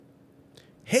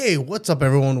Hey, what's up,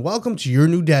 everyone? Welcome to Your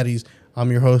New Daddies.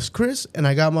 I'm your host, Chris, and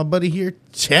I got my buddy here,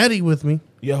 Chatty, with me.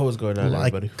 Yo, what's going on,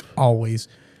 like everybody? Always.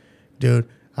 Dude,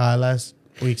 last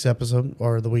week's episode,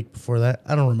 or the week before that,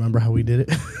 I don't remember how we did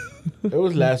it. It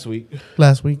was last week.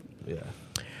 Last week. Yeah.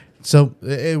 So,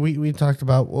 we talked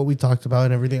about what we talked about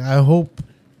and everything. I hope,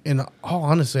 in all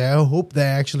honesty, I hope that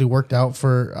actually worked out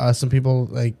for some people.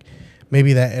 Like,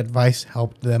 maybe that advice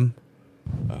helped them.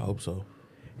 I hope so.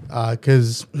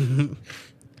 Because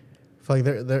like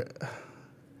there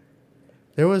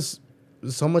was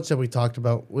so much that we talked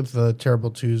about with the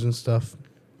terrible twos and stuff,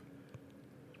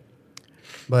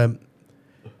 but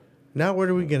now what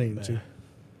are we getting into?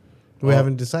 We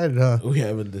haven't decided, huh? We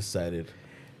haven't decided.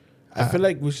 I feel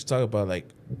like we should talk about like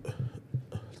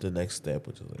the next step,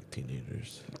 which is like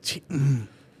teenagers.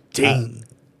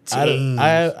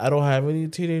 I don't have any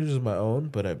teenagers of my own,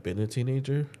 but I've been a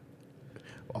teenager.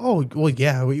 Oh, well,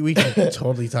 yeah, we can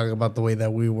totally talk about the way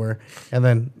that we were. And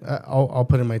then I'll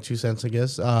put in my 2 cents, I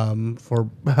guess, for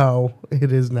how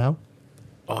it is now.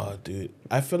 Oh, dude.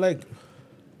 I feel like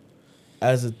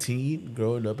as a teen,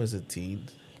 growing up as a teen,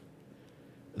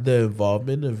 the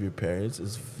involvement of your parents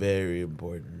is very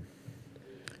important.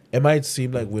 It might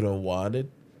seem like we don't want it,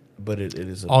 but it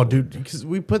is important. Oh, dude, because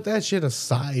we put that shit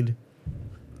aside.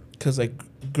 Because, like,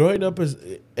 growing up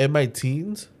in my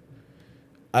teens,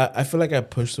 I feel like I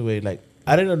pushed away. Like,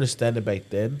 I didn't understand it back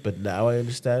then, but now I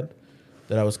understand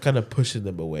that I was kind of pushing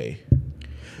them away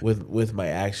with my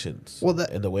actions. Well,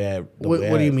 and the way I. What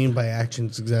do you mean by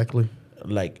actions exactly?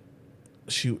 Like,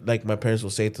 my parents will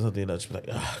say something, and I'd just be like,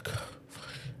 oh, God.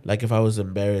 Like if I was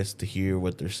embarrassed to hear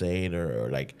what they're saying, or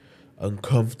like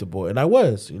uncomfortable, and I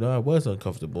was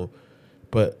uncomfortable,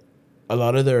 but a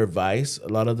lot of their advice, a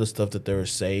lot of the stuff that they were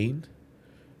saying,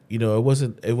 it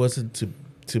wasn't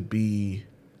to be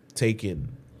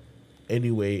taken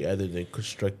any way other than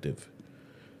constructive,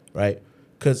 right?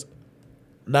 Because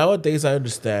nowadays I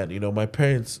understand, my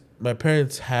parents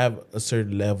have a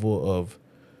certain level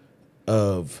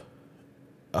of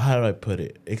how do I put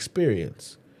it,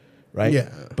 experience, right? Yeah.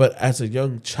 But as a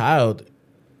young child,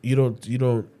 you don't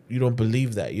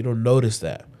believe that, you don't notice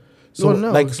that. So well,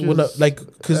 no,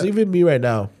 because even me right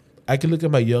now, I can look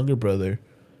at my younger brother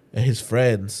and his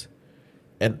friends.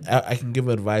 And I can give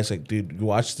advice like, dude,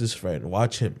 watch this friend.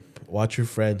 Watch him. Watch your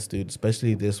friends, dude.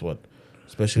 Especially this one.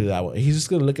 Especially that one. He's just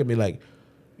going to look at me like,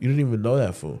 you don't even know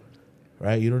that fool.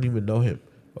 Right? You don't even know him.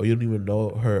 Or you don't even know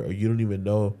her. Or you don't even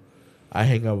know I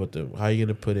hang out with them. How are you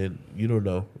going to put in? You don't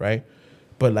know. Right?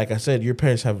 But like I said, your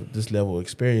parents have this level of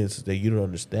experience that you don't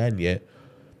understand yet.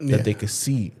 That they could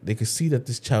see. They could see that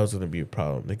this child's going to be a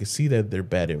problem. They could see that they're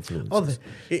bad influences. Oh,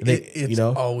 it's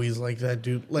always like that,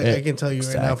 dude. Like, I can tell you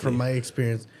right now from my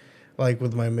experience, like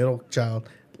with my middle child,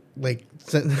 like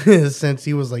since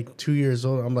he was like 2 years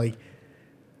old, I'm like,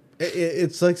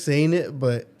 it's like saying it,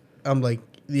 but I'm like,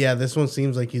 yeah, this one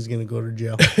seems like he's going to go to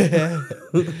jail.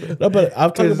 No, but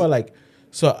I'm talking about like,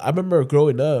 so I remember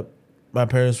growing up, my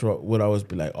parents would always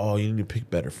be like, oh, you need to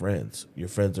pick better friends. Your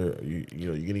friends are,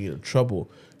 you're going to get in trouble.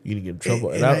 You need to get in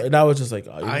trouble. And I was just like,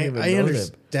 oh, I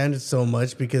understand it so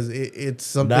much because it's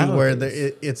something where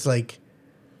it's like,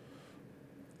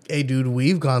 hey, dude,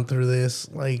 we've gone through this.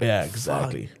 Like, yeah,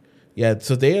 exactly. Fuck. Yeah,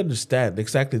 so they understand.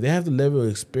 Exactly. They have the level of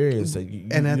experience that you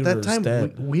and at that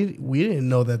understand. time, we didn't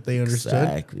know that they understood.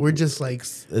 Exactly. We're just like,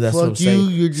 that's fuck you,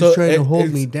 you're just trying to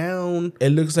hold me down. It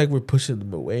looks like we're pushing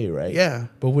them away, right? Yeah.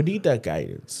 But we need that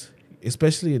guidance,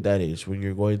 especially at that age when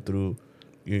you're going through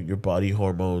your body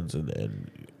hormones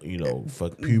and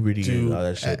fuck puberty, dude, and all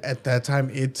that shit. At that time,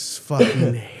 it's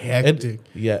fucking hectic.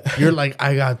 Yeah. You're like,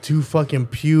 I got 2 fucking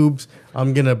pubes.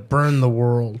 I'm going to burn the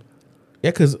world.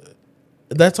 Yeah, because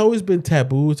that's always been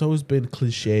taboo. It's always been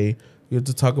cliche. You have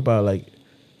to talk about like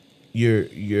your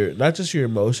not just your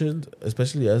emotions,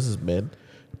 especially us as men,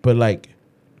 but like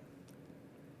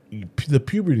the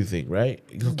puberty thing, right?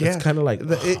 Yeah. It's kind of like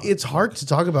it's hard to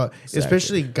talk about, exactly.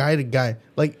 Especially guy to guy.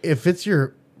 Like if it's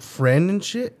your friend and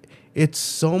shit, it's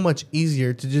so much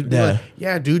easier to just be like,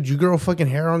 yeah, dude, you grow fucking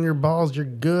hair on your balls, you're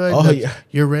good. Oh, yeah.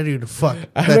 You're ready to fuck.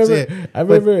 I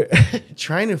remember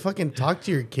trying to fucking talk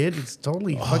to your kid, it's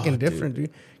totally fucking different,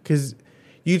 dude. Because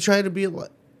you try to be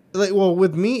like, well,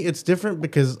 with me, it's different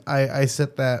because I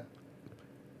set that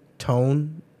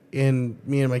tone in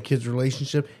me and my kid's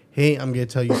relationship. Hey, I'm going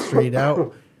to tell you straight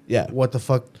out what the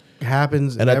fuck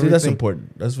happens. And I think that's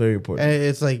important. That's very important. And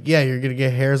it's like, yeah, you're gonna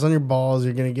get hairs on your balls.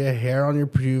 You're gonna get hair on your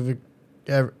pubic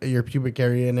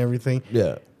area and everything.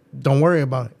 Yeah. Don't worry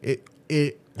about it.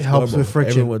 It helps with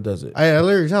friction. Everyone does it. I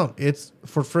literally tell them it's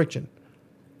for friction.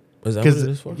 Is that what it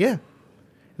is for? Yeah.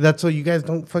 That's so you guys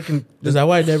don't fucking. Is that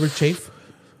why I never chafe?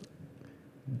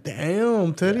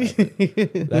 Damn,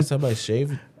 Teddy. Last time I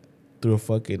shaved, threw a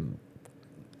fucking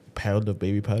pound of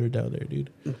baby powder down there,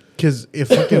 dude. Because it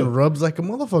fucking rubs like a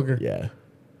motherfucker. Yeah.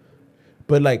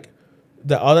 But like,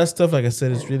 all that stuff, like I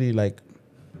said, is really like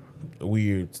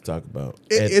weird to talk about.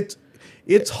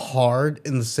 It's hard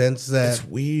in the sense that it's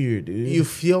weird, dude. You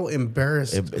feel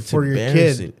embarrassed it's for your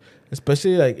kid,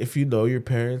 especially like if you know your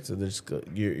parents and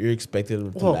you're expecting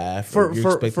them to laugh. You're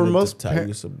expecting them to tell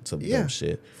you some dumb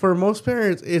shit. For most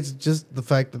parents, it's just the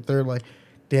fact that they're like,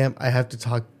 "Damn, I have to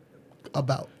talk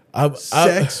about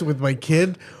sex with my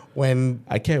kid." When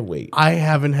I can't wait. I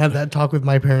haven't had that talk with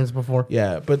my parents before.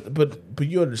 Yeah, but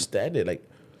you understand it, like.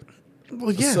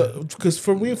 Well, yeah, because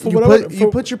you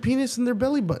put your penis in their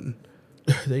belly button.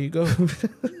 There you go.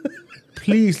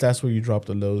 Please, that's where you drop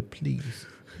the load. Please.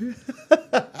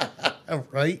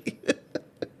 Right.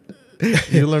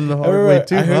 You learn the hard way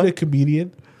too. I heard a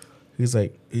comedian. He's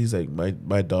like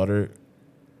my daughter.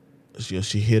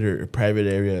 She hit her private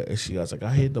area and she was like,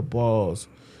 I hit the balls.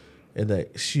 And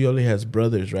that she only has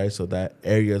brothers, right? So that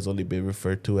area has only been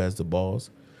referred to as the balls.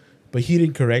 But he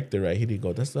didn't correct it, right? He didn't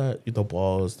go, that's not the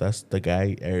balls, that's the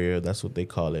guy area, that's what they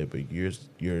call it, but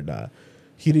you're not.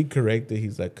 He didn't correct it.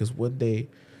 He's like, because one day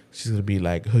she's gonna be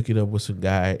like hooking up with some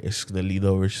guy and she's gonna lean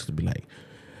over, she's gonna be like,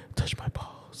 touch my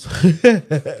balls.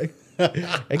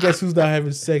 I guess who's not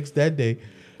having sex that day?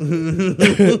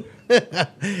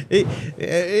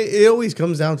 It always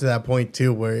comes down to that point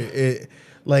too, where it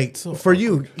like so for awkward.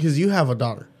 You, because you have a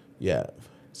daughter. Yeah.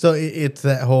 So it's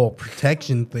that whole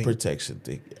protection thing.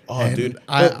 Oh, and dude.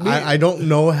 I don't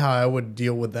know how I would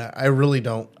deal with that. I really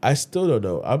don't. I still don't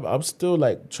know. I'm still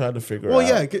like trying to figure out. Well,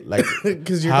 yeah, like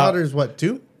because your daughter's what,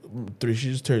 2? 3.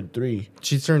 She just turned 3.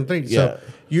 She's turned 3. Yeah. So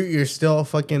you're still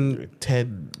fucking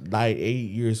 10, 9, 8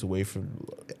 years away from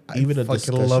even a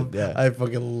discussion. I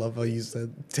fucking love how you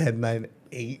said 10, 9,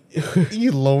 8.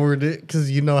 You lowered it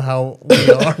because you know how we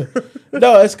are.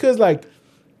 No, it's because like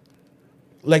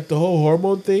the whole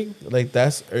hormone thing, like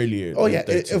that's earlier. Oh yeah,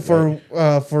 13,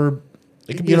 for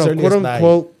it can be as early quote as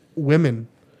unquote 9. Women,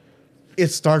 it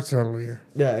starts earlier.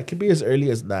 Yeah, it can be as early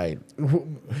as 9.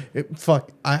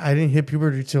 I didn't hit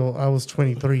puberty till I was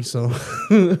 23, so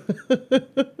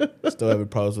still having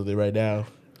problems with it right now.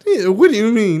 Yeah, what do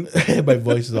you mean? My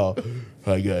voice is all,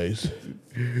 hi guys.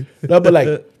 No, but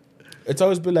like it's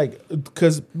always been like,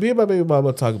 because me and my baby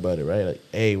mama talk about it, right? Like,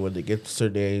 hey, when they get to a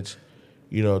certain age,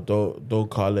 you know, don't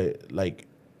call it like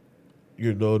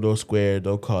no square.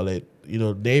 Don't call it,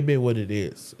 name it what it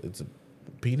is. It's a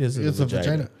penis. It's a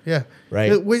vagina. Yeah,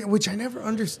 right. Which I never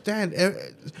understand.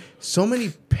 So many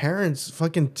parents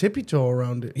fucking tippy toe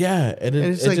around it. Yeah, and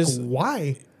it's like,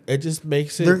 why? It just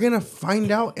makes it. They're gonna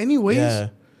find out anyways. Yeah.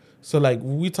 So like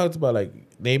we talked about like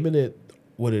naming it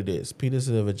what it is, penis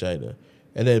and a vagina,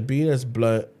 and then being as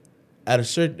blunt at a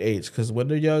certain age, because when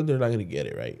they're young, they're not gonna get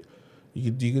it right.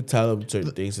 You could tell them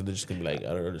certain things, and they're just gonna be like,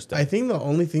 I don't understand. I think the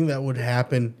only thing that would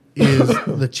happen is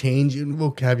the change in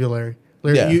vocabulary.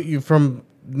 Like you from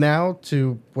now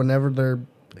to whenever they're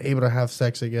able to have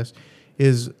sex, I guess,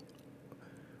 is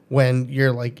when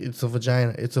you're like, it's a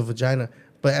vagina.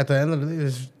 But at the end of the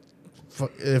day,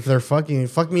 if they're fucking,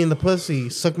 fuck me in the pussy,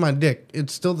 suck my dick.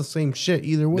 It's still the same shit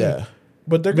either way. Yeah,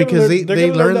 but they're because they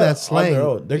learn that slang.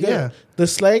 On their own. The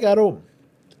slang.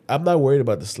 I'm not worried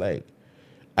about the slang.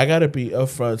 I gotta be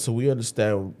upfront so we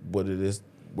understand what it is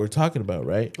we're talking about,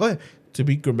 right? Oh, yeah. To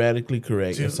be grammatically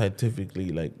correct and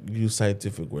scientifically, like use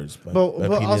scientific words. But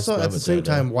also at the same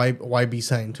time, why be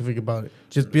scientific about it?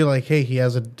 Just be like, hey, he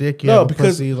has a dick, you have a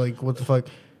pussy. Like, what the fuck?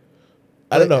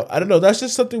 I don't know. That's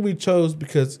just something we chose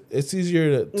because it's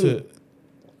easier to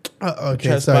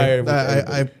transpire. Sorry.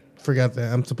 I forgot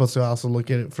that. I'm supposed to also look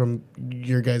at it from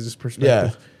your guys'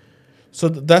 perspective. Yeah. So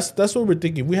that's what we're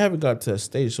thinking. We haven't got to that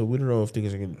stage, so we don't know if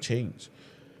things are going to change.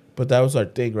 But that was our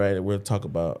thing, right? And we're going to talk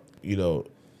about,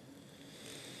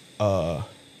 not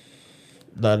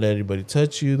let anybody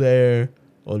touch you there.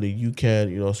 Only you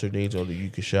can, certain age, only you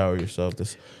can shower yourself.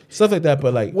 This stuff like that.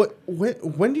 But like,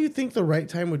 when do you think the right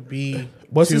time would be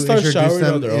once they start showering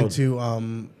on their own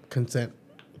into consent?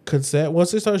 Consent.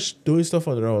 Once they start doing stuff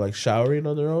on their own, like showering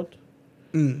on their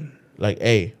own. Like,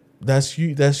 hey, that's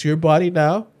you. That's your body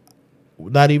now.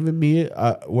 Not even me.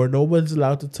 Where no one's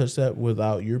allowed to touch that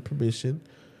without your permission,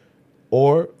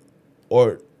 or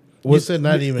you said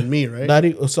not even me, right? Not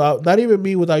even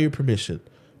me without your permission,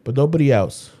 but nobody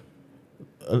else.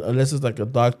 Unless it's like a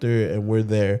doctor and we're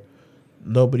there,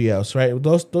 nobody else, right?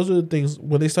 Those are the things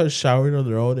when they start showering on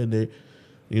their own and they,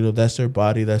 that's their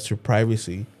body, that's their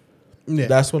privacy. Yeah.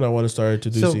 That's when I want to start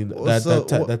introducing that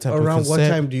type of consent. Around what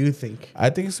time do you think? I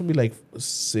think it's gonna be like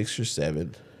 6 or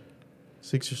 7.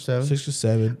 6 or 7. 6 or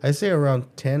 7. I say around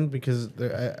 10 because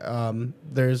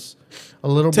there's a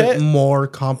little bit more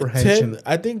comprehension. 10,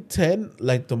 I think 10,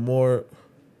 like the more.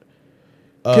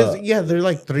 Because they're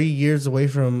like 3 years away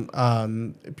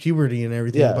from puberty and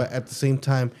everything, Yeah. but at the same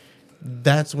time,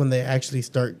 that's when they actually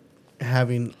start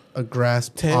having a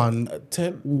grasp 10, on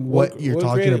 10. what you're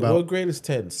talking grade, about. What grade is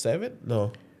 10? 7?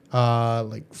 No.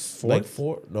 Like 4. Like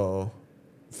 4? No.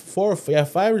 4, yeah,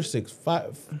 5 or 6.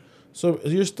 5. So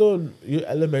you're still you're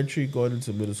elementary going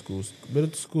into middle schools.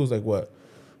 Middle school is like what?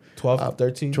 12,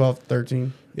 13? 12,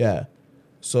 13. Yeah.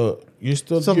 So you're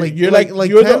still So you're like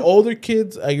you're 10, the older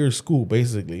kids at your school,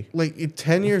 basically. Like at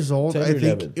 10 years old, 10 I or think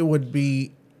 11. it would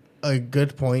be a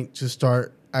good point to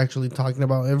start actually talking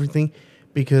about everything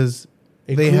because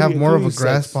they have more of a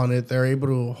grasp on it. They're able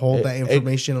to hold that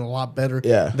information a lot better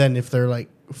than if they're like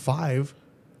 5.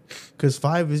 Because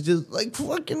 5 is just like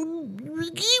fucking,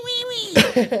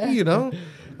 you know?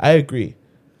 I agree.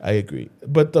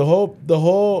 But the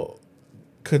whole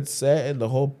consent and the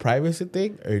whole privacy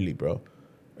thing, early, bro.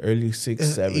 Early 6,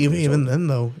 7. Even then,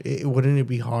 though, wouldn't it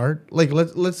be hard? Like,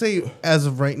 let's say, as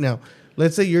of right now,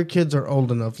 let's say your kids are old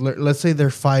enough. Let's say they're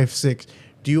 5, 6.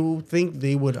 Do you think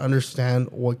they would understand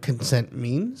what consent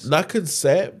means? Not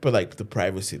consent, but like the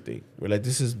privacy thing. We're like,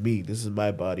 this is me. This is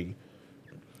my body.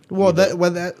 Well,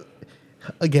 that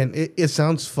again, it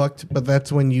sounds fucked, but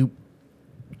that's when you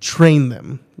train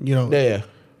them. You know, Yeah.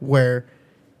 Where,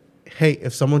 hey,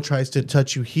 if someone tries to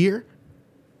touch you here,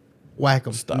 whack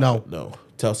them. Stop. No.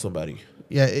 Tell somebody.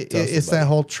 Yeah, it's that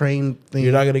whole train thing.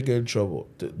 You're not gonna get in trouble.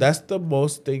 That's the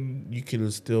most thing you can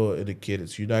instill in a kid.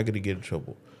 Is you're not gonna get in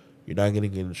trouble. You're not gonna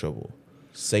get in trouble.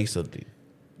 Say something.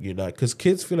 You're not, because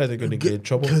kids feel like they're gonna get in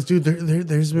trouble. Because dude,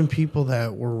 there's been people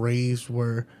that were raised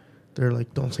where they're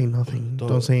like, don't say nothing,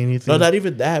 don't say anything. No, not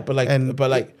even that, but like,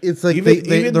 it's like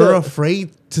even they're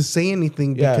afraid to say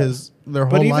anything because their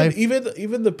whole life.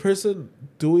 Even the person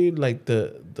doing like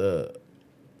the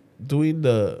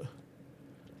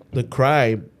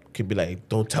crime can be like,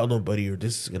 don't tell nobody or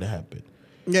this is gonna happen.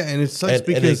 Yeah, and it sucks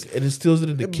because it instills it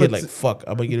in the kid like, fuck,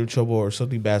 I'm gonna get in trouble or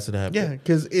something bad's gonna happen. Yeah,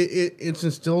 because it's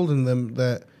instilled in them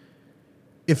that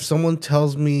if someone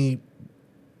tells me,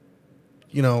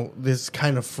 you know, this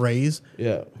kind of phrase,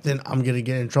 then I'm gonna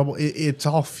get in trouble. It's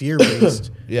all fear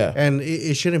based. Yeah, and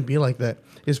it shouldn't be like that,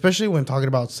 especially when talking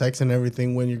about sex and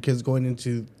everything. When your kid's going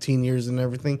into teen years and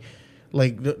everything,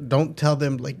 like don't tell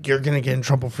them like you're gonna get in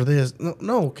trouble for this.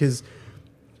 No, because.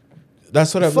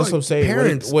 That's what I'm saying.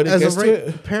 Parents,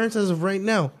 parents as of right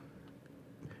now,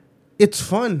 it's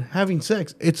fun having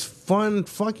sex. It's fun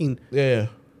fucking. Yeah.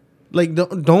 Like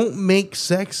don't make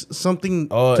sex something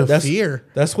to fear.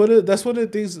 That's one of the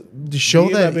things to show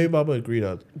that my baby mama agreed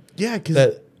on. Yeah,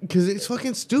 because it's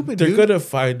fucking stupid. They're gonna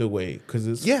find a way because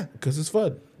it's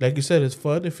fun. Like you said, it's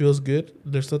fun. It feels good.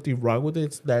 There's nothing wrong with it.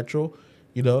 It's natural.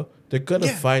 You know, they're gonna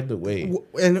find a way.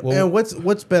 And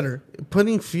what's better,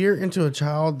 putting fear into a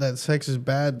child that sex is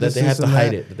bad, that they have to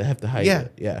hide it. That they have to hide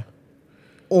it. Yeah.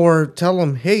 Or tell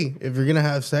them, hey, if you're gonna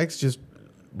have sex, just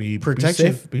be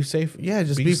protection. Be safe. Yeah,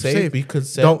 just be safe. Be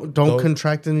consent. Don't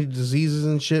contract any diseases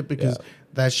and shit because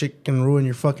that shit can ruin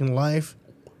your fucking life.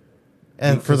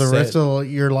 And for the rest of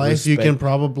your life, you can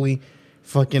probably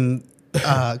fucking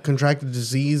contract a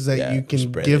disease that you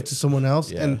can give to someone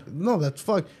else. And no, that's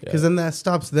fucked. Because then that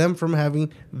stops them from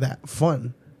having that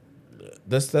fun.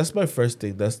 That's my first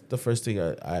thing. That's the first thing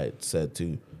I said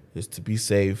too, is to be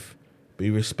safe, be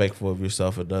respectful of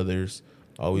yourself and others,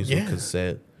 always with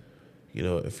consent. You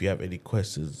know, if you have any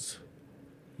questions,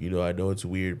 you know, I know it's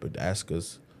weird, but ask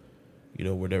us. You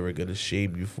know, we're never gonna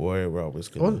shame you for it. We're always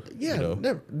gonna,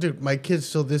 never, dude. My kids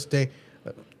still this day,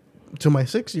 to my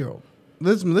 6-year-old,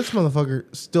 this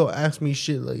motherfucker still asks me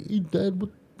shit like, hey, Dad,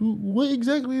 what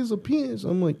exactly is a penis?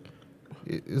 I'm like,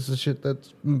 it's the shit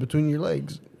that's in between your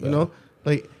legs. You know,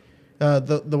 like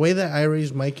the way that I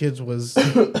raised my kids was,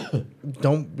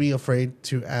 don't be afraid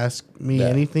to ask me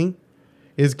anything.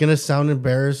 It's gonna sound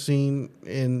embarrassing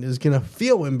and it's gonna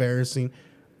feel embarrassing,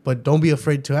 but don't be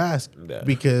afraid to ask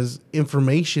because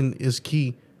information is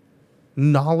key.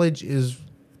 Knowledge is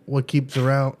what keeps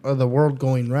the world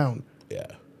going round. Yeah.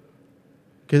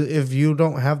 Because if you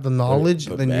don't have the knowledge,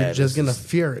 then you're just gonna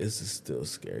fear it. This is still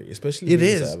scary, especially it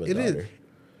is. It is.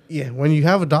 Yeah, when you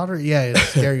have a daughter, it's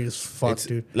scary as fuck,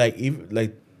 dude. Like even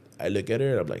like I look at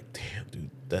her and I'm like, damn,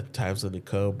 dude, that time's gonna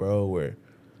come, bro, where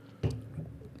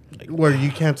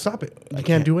you can't stop it. You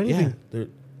can't do anything. Yeah,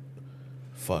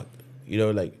 fuck. You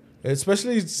know, like,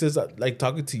 especially since like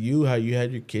talking to you, how you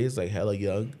had your kids like hella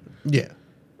young. Yeah.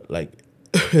 Like,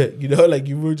 you know, like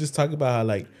you were just talking about how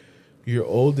like your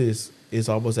oldest is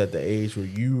almost at the age where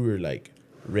you were like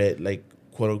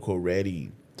quote unquote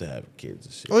ready to have kids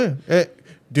and shit. Oh yeah,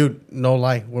 dude, no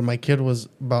lie. When my kid was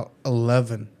about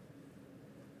 11,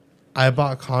 I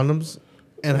bought condoms,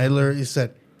 and I literally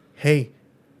said, "Hey,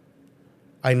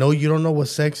 I know you don't know what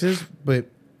sex is, but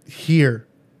here,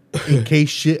 in case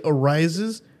shit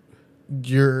arises,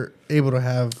 you're able to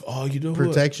have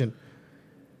protection." What?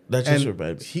 That just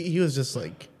reminds me. He was just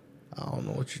like, I don't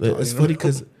know what you're talking about. It's funny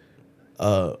because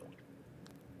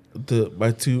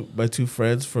my two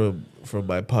friends from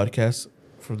my podcast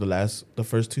from the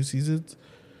first 2 seasons,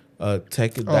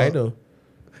 Tech and Dino.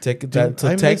 Tech and Dino.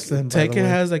 So Tech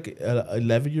has like an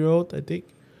 11-year-old, I think,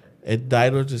 and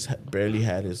Dino just barely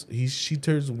had his. She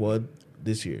turns 1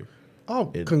 this year. Oh,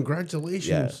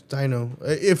 congratulations, Dino!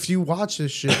 If you watch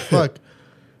this shit, fuck.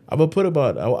 I'm gonna put him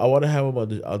on. I want to have him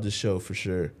on the show for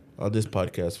sure. On this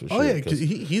podcast for sure. Oh yeah, because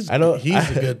he's a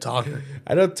good talker.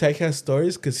 I know Tech has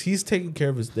stories because he's taking care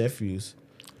of his nephews.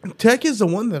 Tech is the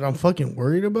one that I'm fucking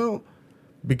worried about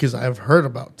because I've heard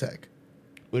about Tech.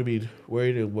 What do you mean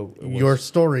worried? Your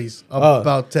stories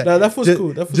about Tech. No, that was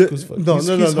cool. That was cool.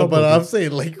 No. But I'm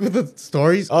saying like with the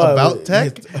stories about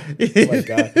Tech. Oh my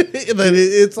god!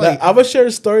 It's like I'm gonna share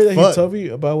a story that he told me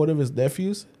about one of his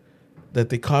nephews that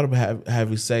they caught him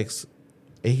having sex,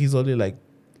 and he's only like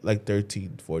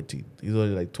 13, 14. He's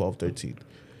only like 12, 13.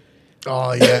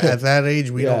 Oh yeah, at that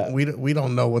age we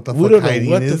don't know what the fuck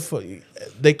hiding is.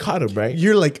 They caught him, right?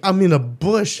 You're like, I'm in a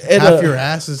bush, and half your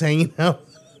ass is hanging out.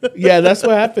 Yeah, that's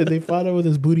what happened. They found him with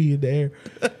his booty in the air.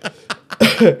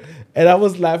 And I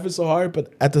was laughing so hard,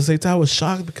 but at the same time I was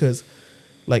shocked because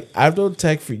like I've known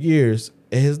Tech for years,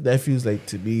 and his nephews, like,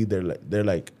 to me,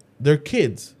 they're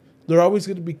kids. They're always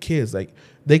gonna be kids. Like,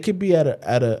 they could be at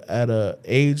a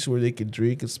age where they can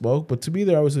drink and smoke, but to me,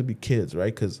 they're always gonna be kids,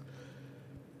 right? Because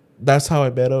that's how I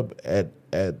met them at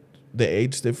the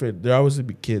age different. They're always gonna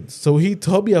be kids. So he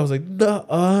told me, I was like,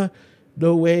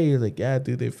 no way. He's like, yeah,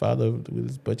 dude, they found him with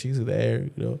his butt cheeks in the air,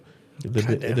 you know, in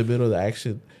the middle of the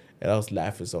action. And I was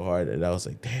laughing so hard, and I was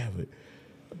like, damn it.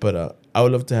 But I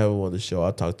would love to have him on the show.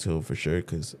 I'll talk to him for sure,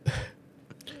 because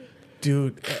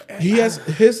dude, he has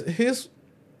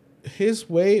his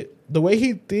way, the way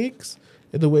he thinks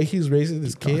and the way he's raising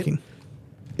his kid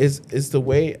is the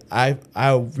way I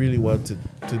really want to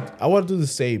I want to do the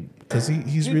same, because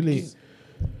he's really.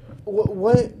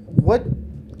 What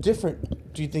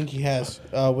different do you think he has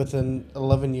with an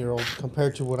 11-year-old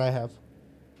compared to what I have?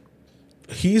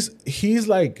 He's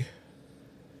like,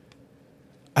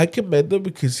 I commend him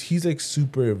because he's like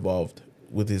super involved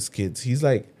with his kids. He's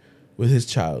like with his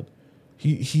child.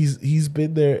 He's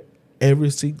been there every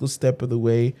single step of the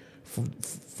way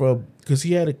from because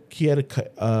he had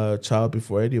a child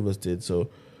before any of us did. So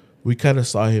we kind of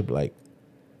saw him, like,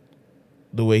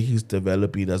 the way he's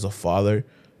developing as a father,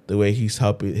 the way he's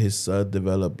helping his son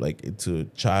develop, like, into a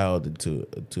child, into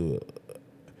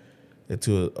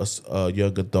a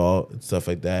young adult and stuff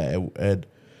like that. And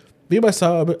me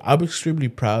myself, I'm extremely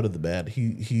proud of the man.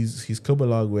 He's come a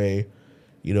long way.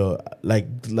 You know,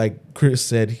 like Chris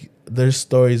said, there's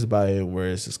stories about him where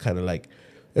it's just kind of like,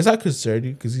 it's not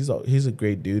concerning because he's a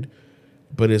great dude,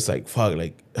 but it's like, fuck,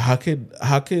 like how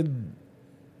can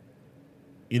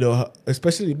you know,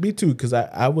 especially me too, because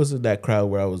I was in that crowd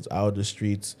where I was out in the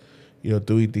streets, you know,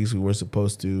 doing things we weren't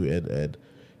supposed to and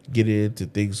getting into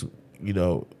things, you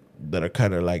know, that are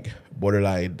kind of like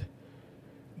borderline,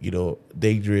 you know,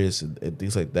 dangerous and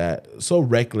things like that. So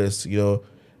reckless, you know,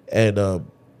 and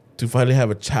to finally have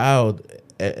a child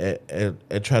and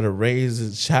try to raise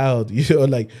a child, you know,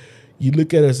 like, you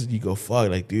look at us and you go, fuck,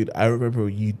 like, dude, I remember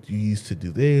when you used to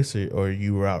do this, or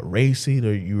you were out racing,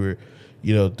 or you were,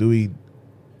 you know, doing,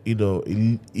 you know,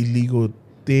 illegal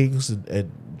things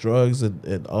and drugs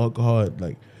and alcohol, and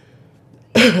like,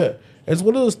 it's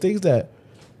one of those things that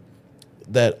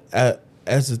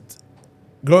as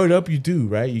growing up you do,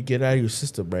 right? You get out of your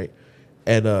system, right?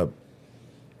 And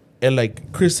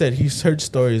like Chris said, he's heard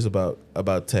stories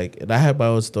about Tech, and I have my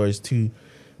own stories too.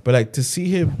 But like to see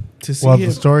him,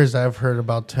 the stories I've heard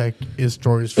about Tech is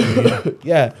stories for you.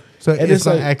 Yeah. So and it's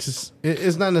not like,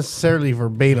 it's not necessarily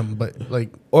verbatim, but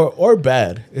like or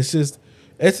bad. It's just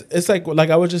it's like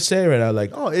I was just saying right now,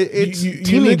 like, oh, it's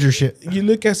teenager shit. You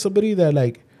look at somebody that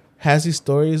like has these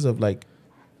stories of like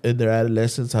in their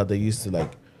adolescence how they used to,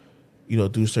 like, you know,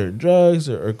 do certain drugs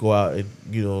or go out and,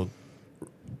 you know,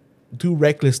 do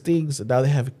reckless things, and now they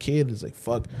have a kid. It's like,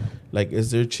 fuck, like, is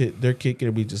their kid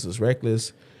gonna be just as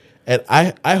reckless? And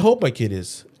I hope my kid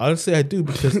is. Honestly, I do,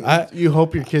 because you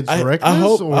hope your kid's reckless. I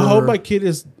hope my kid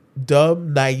is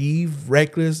dumb, naive,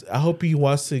 reckless. I hope he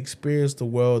wants to experience the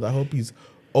world. I hope he's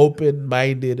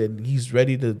open-minded and he's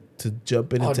ready to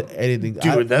jump into anything.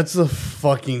 Dude, that's the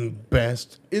fucking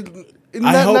best.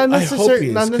 not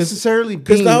necessarily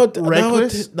being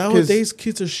reckless. Nowadays,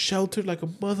 kids are sheltered like a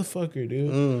motherfucker,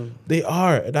 dude. They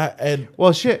are, and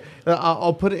well, shit.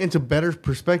 I'll put it into better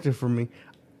perspective for me.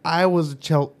 I was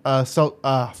sheltered.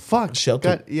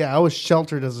 God, yeah, I was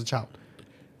sheltered as a child,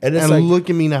 and look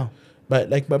at me now. But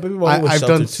like my baby mama was I've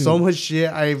sheltered done too. so much shit.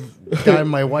 I've gotten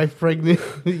my wife pregnant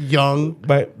young.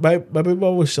 My baby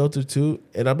mama was sheltered too,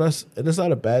 and it's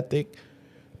not a bad thing,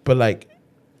 but like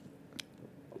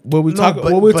when we talk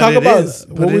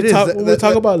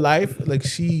about life, like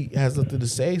she has nothing to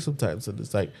say sometimes, and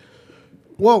it's like,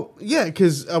 well, yeah,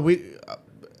 because we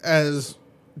as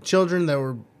children that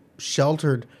were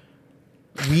sheltered,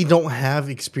 we don't have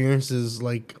experiences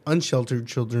like unsheltered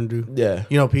children do. Yeah,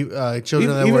 you know,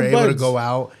 children that were able to go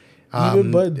out,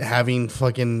 having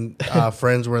fucking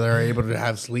friends where they're able to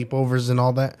have sleepovers and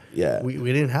all that. Yeah, we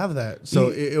didn't have that, so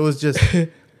it was just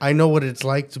I know what it's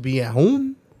like to be at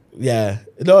home. Yeah,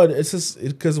 no, it's just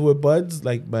because with Buds,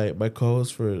 like my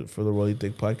co-host for the Rolling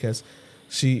Thing podcast,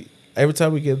 she every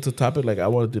time we get into a topic, like I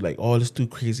want to do like, oh, let's do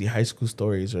crazy high school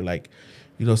stories or like,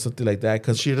 you know, something like that,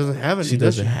 because she doesn't have it. She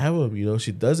doesn't have them, you know.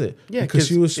 She does it, because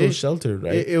she was so sheltered,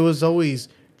 right? It was always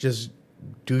just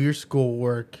do your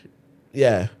schoolwork,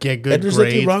 get good and there's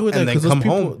grades, nothing wrong with that, and then come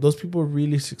home. Those people are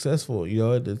really successful, you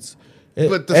know. But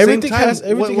at the same time,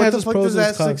 everything has its pros and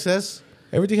its cons. Success?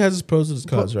 Everything has its pros and its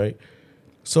cons, right?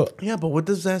 So yeah, but what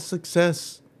does that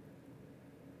success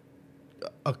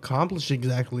accomplish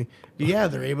exactly? Yeah,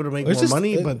 they're able to make more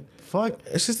money, but fuck,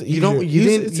 it's just you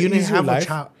didn't have a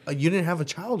child. You didn't have a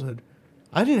childhood.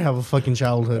 I didn't have a fucking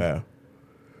childhood. Yeah,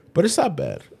 but it's not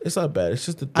bad. It's not bad. It's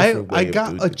just a different way. I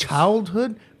got a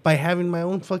childhood by having my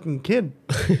own fucking kid.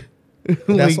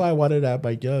 That's why I wanted to have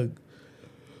my young.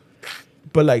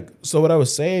 But like, so what I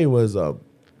was saying was, the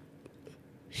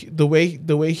way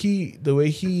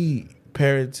he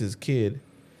parents his kid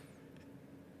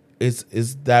is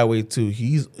that way too.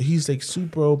 He's like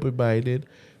super open minded.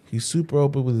 He's super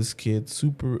open with his kid.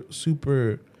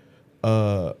 Super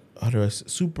honest.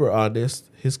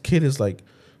 His kid is like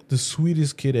the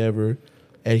sweetest kid ever,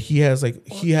 and he has like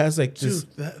this.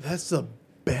 Dude, that's the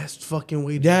best fucking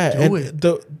way to do it.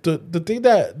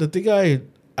 The thing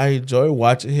I enjoy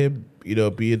watching him, you know,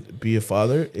 be a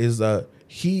father is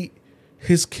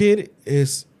his kid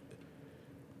is.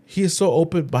 He is so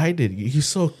open minded. He's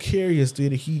so curious,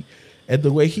 dude. And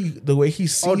the way he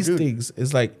sees things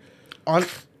is like,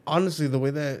 honestly, the way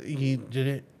that he did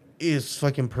it is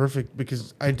fucking perfect,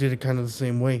 because I did it kind of the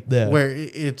same way. Yeah. Where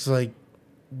it's like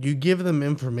you give them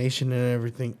information and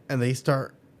everything, and they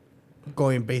start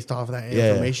going based off of that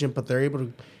information, but they're able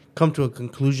to come to a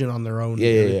conclusion on their own.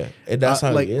 Yeah. And that's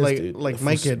how like he is, dude. Like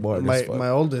my kid, my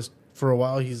oldest, for a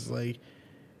while, he's like,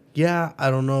 yeah, I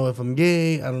don't know if I'm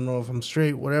gay. I don't know if I'm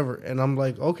straight, whatever. And I'm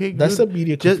like, okay, that's good.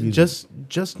 immediate confusion.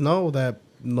 Just know that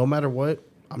no matter what,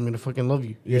 I'm gonna fucking love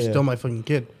you. You're still my fucking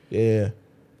kid. Yeah.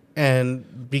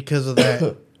 And because of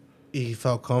that, he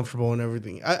felt comfortable and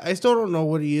everything. I still don't know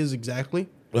what he is exactly.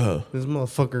 Uh-huh. This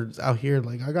motherfucker's out here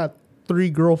like, I got 3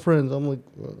 girlfriends. I'm like,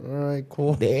 all right,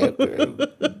 cool. Damn.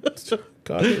 Just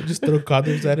throw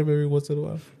condoms at him every once in a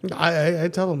while. I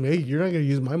tell him, hey, you're not gonna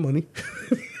use my money.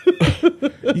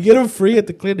 You get him free at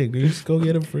the clinic, dude. Just go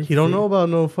get him free. He don't know about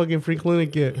no fucking free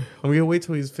clinic yet. I'm gonna wait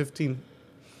till he's 15.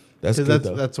 That's good.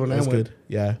 That's when I went. Good.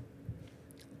 Yeah.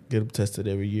 Get him tested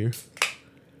every year.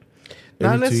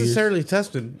 Not necessarily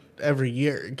tested every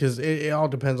year, because it all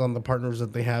depends on the partners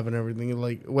that they have and everything,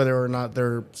 like whether or not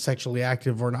they're sexually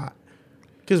active or not.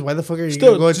 Because why the fuck are you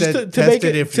going to test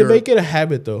it if you're... To make it a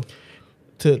habit, though.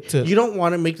 You don't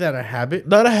want to make that a habit?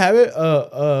 Not a habit.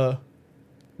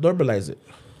 Normalize it.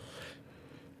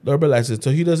 Normalize it,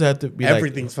 so he doesn't have to be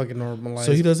everything's fucking normalized.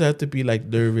 So he doesn't have to be like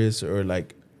nervous or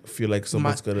like feel like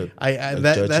someone's gonna.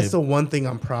 That's him. The one thing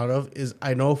I'm proud of is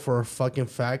I know for a fucking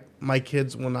fact my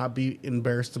kids will not be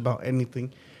embarrassed about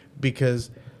anything, because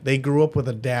they grew up with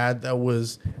a dad that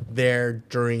was there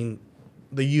during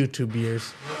the YouTube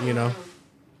years. You know,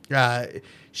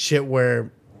 shit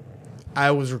where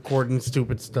I was recording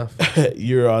stupid stuff.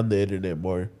 You're on the internet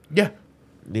more. Yeah,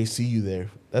 they see you there.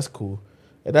 That's cool.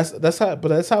 And that's how I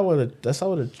want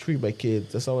to treat my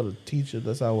kids. That's how I want to teach them.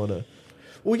 That's how I want to.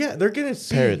 Well, yeah, they're gonna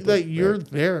see that you're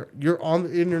there. You're on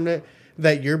the internet.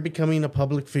 That you're becoming a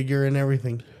public figure and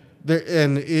everything. There,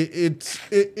 and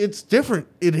it's different.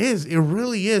 It is. It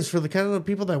really is for the kind of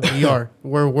people that we are,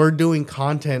 where we're doing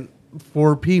content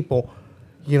for people,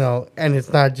 you know, and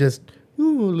it's not just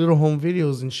little home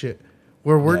videos and shit.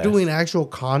 Where we're doing actual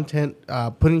content,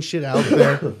 putting shit out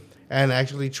there. And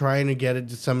actually trying to get it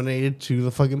disseminated to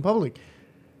the fucking public.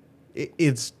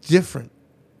 It's different.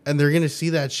 And they're going to see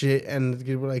that shit and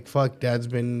they're like, fuck, dad's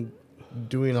been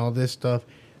doing all this stuff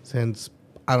since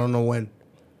I don't know when.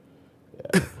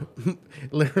 Yeah.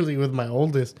 Literally with my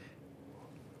oldest.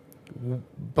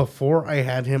 Before I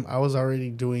had him, I was already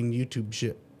doing YouTube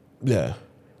shit. Yeah.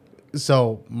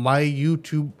 So my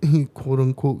YouTube quote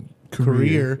unquote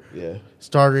career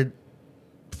started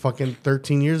fucking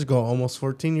 13 years ago, almost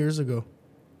 14 years ago.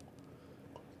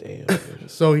 Damn.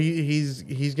 So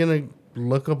he's gonna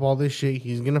look up all this shit.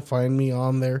 He's gonna find me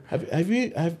on there. Have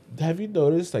you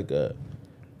noticed like a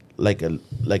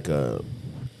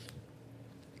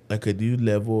new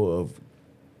level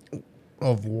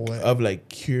of what? Of like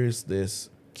curiosity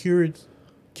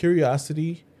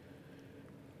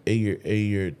in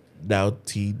your now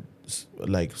teen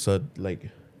son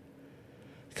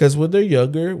because when they're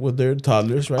younger, when they're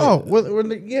toddlers, right? Oh,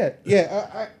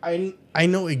 I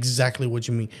know exactly what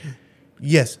you mean.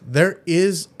 Yes, there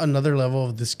is another level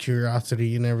of this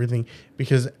curiosity and everything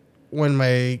because when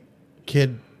my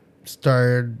kid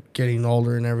started getting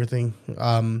older and everything,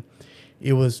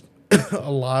 it was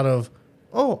a lot of,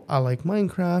 oh, I like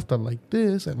Minecraft, I like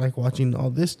this, I like watching all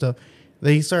this stuff.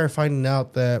 Then he started finding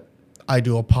out that I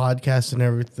do a podcast and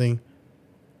everything.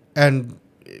 And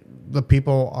the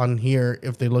people on here,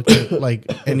 if they look at like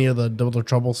any of the Double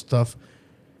Trouble stuff,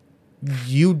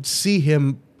 you'd see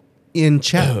him in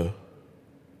chat.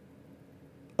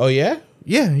 Oh, yeah?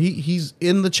 Yeah, he's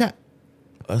in the chat.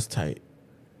 That's tight.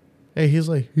 Hey, he's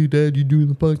like, hey, Dad, you doing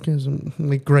the podcast? I'm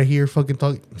like, right here, fucking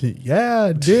talking.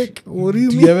 Yeah, dick. What do you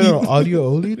mean? Do you have it on audio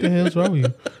only? What the hell's wrong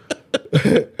with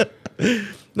you?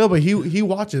 No, but he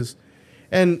watches.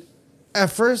 And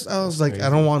at first, I was like, I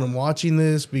don't want him watching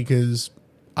this because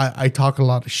I talk a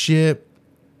lot of shit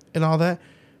and all that.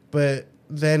 But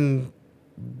then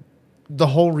the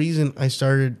whole reason I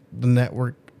started the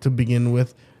network to begin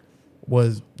with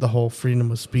was the whole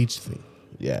freedom of speech thing.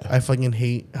 Yeah. I fucking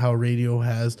hate how radio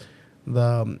has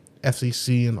the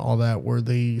FCC and all that where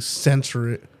they censor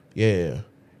it. Yeah.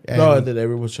 And then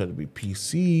everyone's trying to be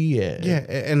PC.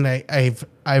 And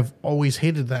I've always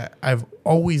hated that. I've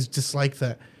always disliked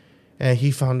that. And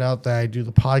he found out that I do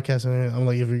the podcast, and I'm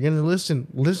like, if you're gonna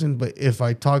listen. But if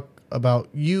I talk about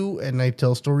you and I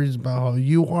tell stories about how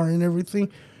you are and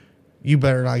everything, you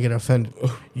better not get offended.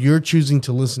 You're choosing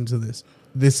to listen to this.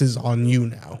 This is on you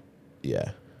now.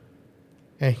 Yeah.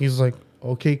 And he's like,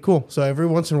 okay, cool. So every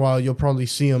once in a while, you'll probably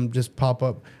see him just pop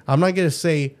up. I'm not gonna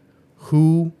say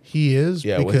who he is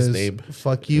because what's his name?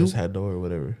 Fuck you. His handle or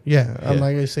whatever. Yeah, I'm not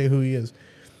gonna say who he is,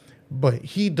 but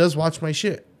he does watch my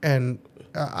shit, and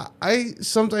I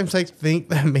sometimes think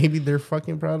that maybe they're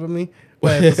fucking proud of me,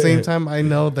 but at the same time, I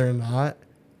know they're not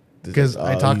because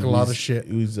I talk a lot of shit.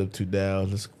 Who's up to now?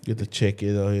 Let's get the check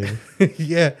in on him.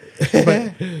 Yeah,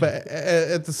 but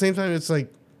at the same time, it's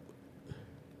like,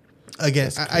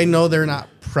 again, I know they're not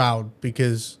proud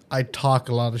because I talk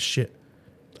a lot of shit.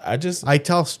 I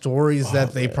tell stories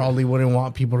that they probably wouldn't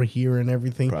want people to hear and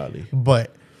everything. Probably,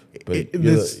 but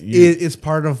it's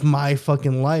part of my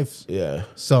fucking life. Yeah.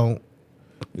 So.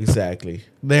 Exactly.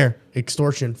 There,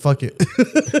 extortion. Fuck it.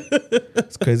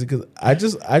 It's crazy because I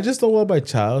just don't want my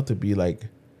child to be like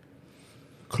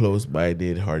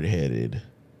closed-minded, hard-headed.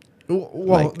 Well,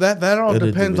 like, that all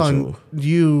depends on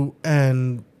you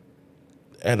and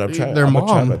I'm trying. Their mom. I'm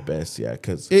trying my best, yeah.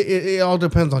 Because it all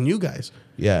depends on you guys.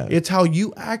 Yeah, it's how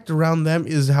you act around them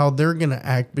is how they're gonna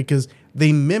act because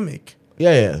they mimic.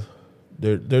 Yeah.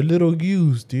 They're little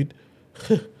yous, dude.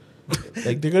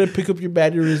 Like, they're going to pick up your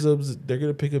mannerisms. They're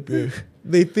going to pick up your...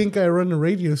 They think I run a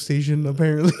radio station,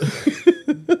 apparently.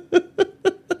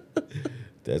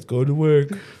 That's going to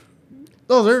work.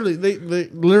 No, literally, they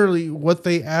literally, what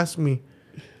they ask me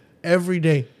every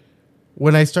day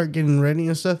when I start getting ready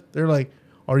and stuff, they're like,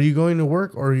 are you going to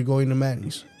work or are you going to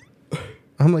Manny's?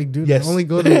 I'm like, dude, yes. I only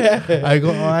go to...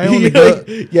 I only go...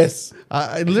 Yes.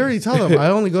 I literally tell them,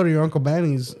 I only go to your Uncle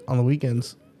Manny's on the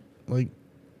weekends. Like...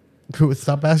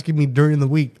 Stop asking me during the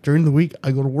week. During the week,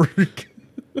 I go to work.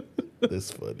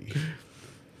 That's funny.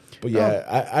 But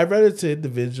yeah, I run into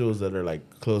individuals that are like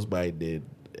close-minded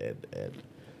and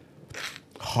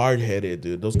hard-headed,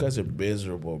 dude. Those guys are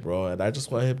miserable, bro. And I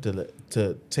just want him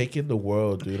to take in the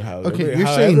world, dude. You're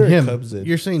saying him.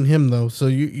 You're saying him though. So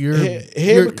you're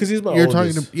him because he's my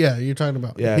oldest. You're talking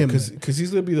about him because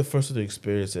he's gonna be the first one to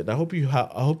experience it. And I hope he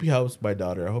helps my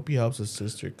daughter. I hope he helps his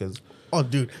sister because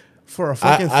dude. For a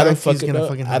fucking fact, he's gonna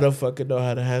fucking help. I don't fucking know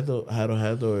how to handle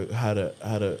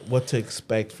what to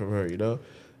expect from her. You know,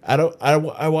 I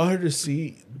want her to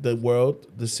see the world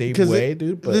the same way,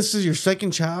 dude. But this is your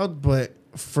second child, but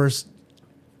first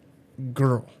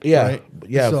girl. Yeah, right?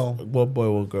 yeah. So one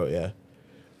boy, one girl. Yeah,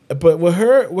 but with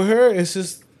her, it's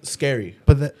just scary.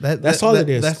 But that's all it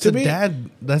is. That's To the me, dad.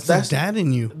 That's the dad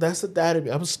in you. That's the dad in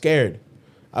me. I'm scared.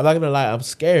 I'm not gonna lie. I'm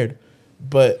scared,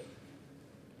 but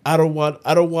I don't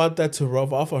want that to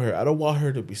rub off on her. I don't want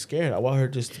her to be scared. I want her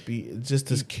just to be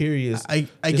just as curious. I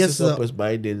just guess as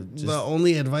open-minded. The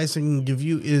only advice I can give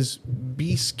you is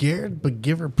be scared, but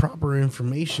give her proper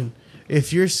information.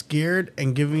 If you're scared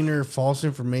and giving her false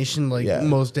information, like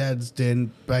most dads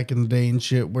did back in the day and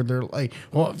shit, where they're like,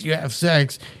 "Well, if you have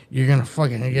sex, you're gonna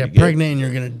fucking get pregnant and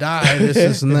you're gonna die."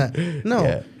 This, and that.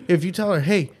 No, if you tell her,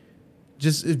 "Hey,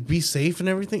 just be safe and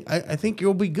everything," I think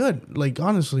you'll be good. Like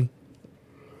honestly.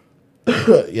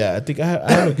 Yeah, I think I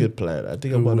have a good plan. I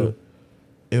think I'm gonna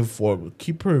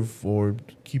keep her informed,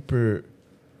 keep her,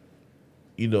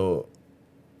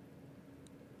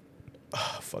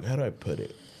 fuck, how do I put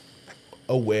it?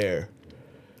 Aware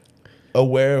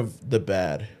of the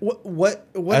bad. What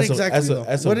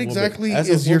exactly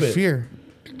is your fear?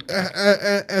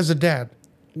 As a dad,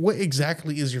 what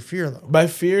exactly is your fear though? My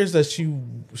fear is that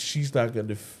she's not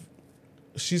gonna,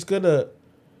 she's gonna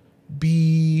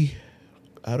be.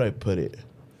 How do I put it?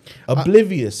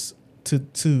 Oblivious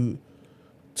to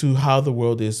how the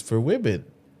world is for women.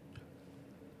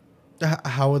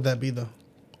 How would that be though?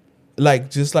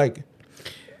 Just like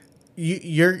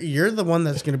you're the one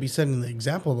that's going to be setting the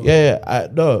example though. Yeah, I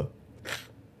know.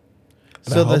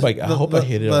 So I hope I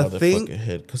hit it on the fucking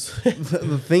head. Cause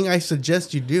the thing I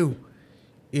suggest you do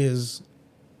is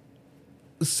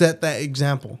set that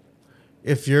example.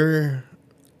 If you're,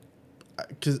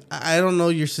 because I don't know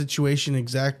your situation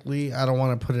exactly. I don't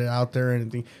want to put it out there or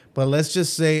anything. But let's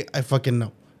just say I fucking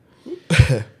know.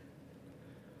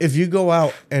 If you go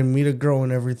out and meet a girl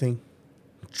and everything,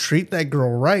 treat that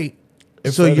girl right.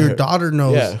 So your daughter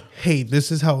knows, hey,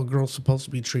 this is how a girl's supposed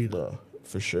to be treated. No,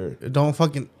 for sure. Don't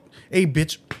fucking, hey,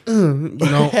 bitch.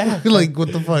 Like,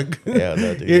 what the fuck? Yeah,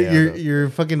 no, dude. Your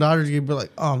fucking daughter's going to be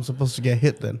like, oh, I'm supposed to get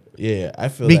hit then. Yeah, I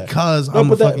feel because that.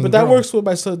 I'm a fucking But that works with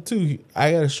my son, too.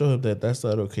 I got to show him that that's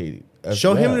not okay.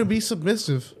 Show him to be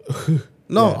submissive.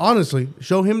 No, honestly,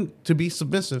 show him to be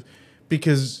submissive.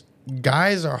 Because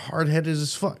guys are hard-headed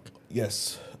as fuck.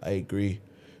 Yes, I agree.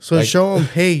 So show him,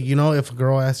 hey, if a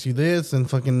girl asks you this, then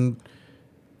fucking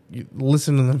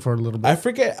listen to them for a little bit. I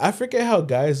forget how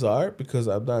guys are because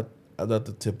I'm not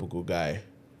the typical guy.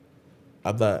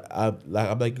 I'm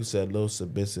like you said, a little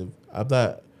submissive. I'm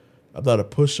not a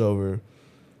pushover,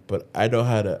 but I know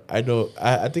how to.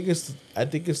 I think it's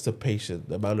the patience,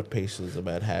 the amount of patience a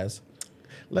man has.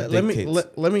 Let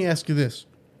me ask you this: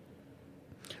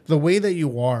 the way that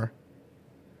you are,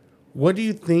 what do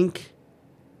you think?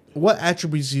 What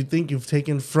attributes do you think you've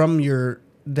taken from your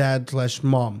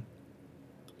dad/mom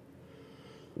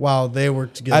while they were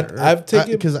together? I've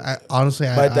taken because I honestly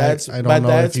I don't know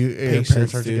if your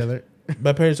parents are together.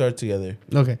 My parents are together.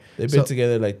 Okay, they've been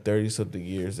together like 30-something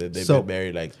years, and they've been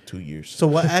married like 2 years. So,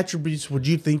 what attributes would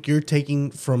you think you're taking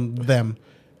from them?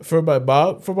 For my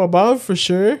mom, for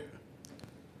sure.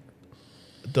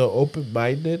 The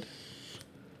open-minded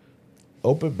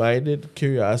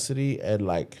curiosity, and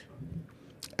like.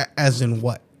 As in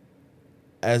what?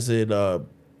 As in,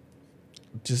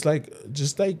 just like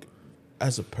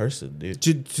as a person, dude.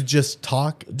 To just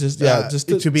talk, just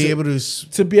to be able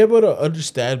to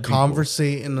understand,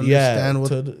 conversate and understand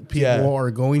what people are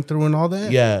going through and all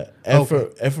that. Yeah, and for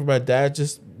my dad,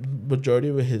 just majority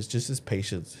of his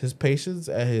patience,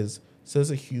 and his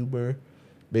sense of humor,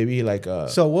 maybe like.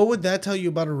 So what would that tell you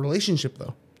about a relationship,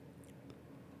 though?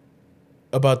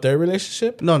 About their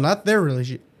relationship? No, not their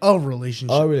relationship. A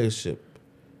relationship.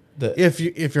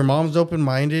 If your mom's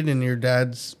open-minded and your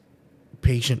dad's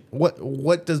patient,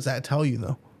 what does that tell you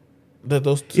though? That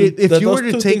those two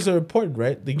things are important,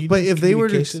 right? But if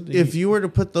you were to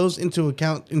put those into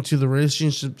account into the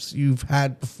relationships you've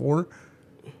had before,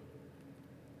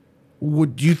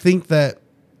 would you think that,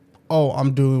 oh,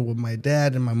 I'm doing what my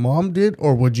dad and my mom did,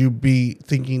 or would you be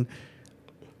thinking,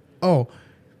 oh,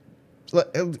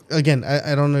 again,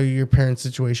 I don't know your parents'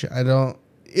 situation.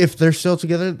 If they're still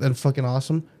together, then fucking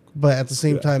awesome. But at the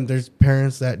same time, there's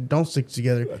parents that don't stick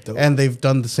together, and they've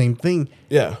done the same thing.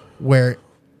 Yeah. Where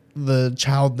the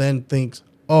child then thinks,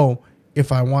 oh,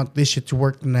 if I want this shit to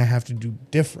work, then I have to do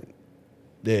different.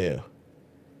 Yeah.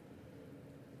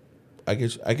 I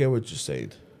get what you're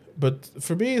saying. But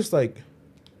for me, it's like,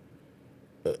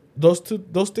 those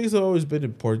things have always been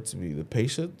important to me. The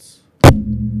patience.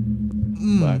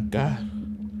 My God.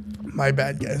 My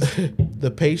bad, guys.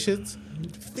 The patience.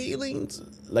 Feelings.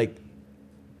 Like,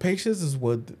 patience is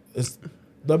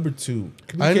number 2.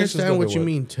 I understand what you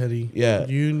mean, Teddy. Yeah.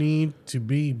 You need to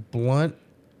be blunt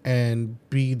and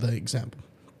be the example.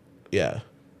 Yeah.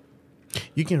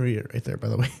 You can read it right there, by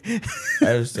the way. I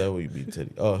understand what you mean,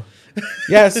 Teddy. Oh,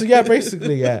 yeah. So yeah,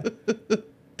 basically, yeah.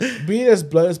 Being as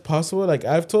blunt as possible. Like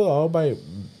I've told all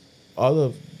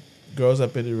the girls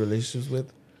I've been in relationships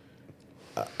with,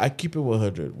 I keep it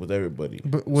 100 with everybody.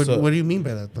 But what do you mean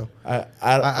by that, though?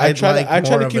 I try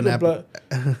to keep it blunt.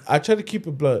 I try to keep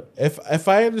it blunt. If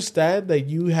I understand that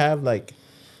you have like,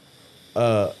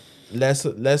 less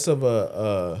of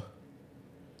a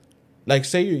like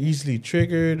say you're easily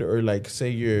triggered or like say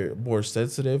you're more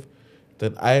sensitive,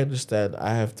 then I understand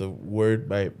I have to word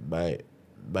my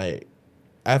I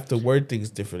have to word things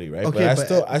differently, right? Okay, I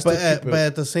still keep it. But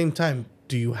at the same time,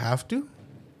 do you have to?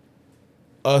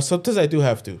 Sometimes I do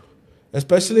have to,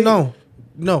 especially no.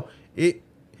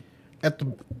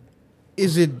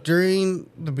 Is it during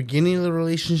the beginning of the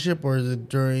relationship or is it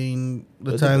during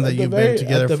the time that you've been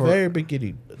together at the for? very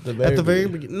beginning. At the very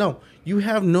beginning. No, you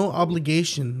have no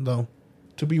obligation though.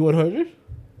 To be 100?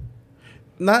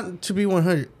 Not to be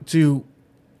 100. To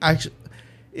actually,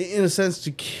 in a sense,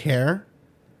 to care.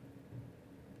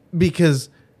 Because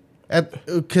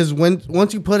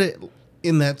once you put it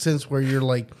in that sense where you're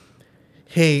like,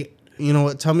 hey, you know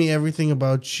what? Tell me everything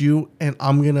about you, and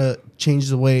I'm gonna change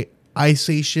the way I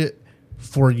say shit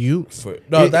for you.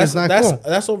 That's not cool. Cool.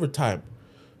 That's over time.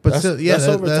 But still, yeah, that's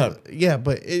over time. Yeah,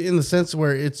 but in the sense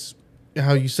where it's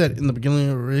how you said in the beginning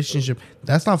of a relationship,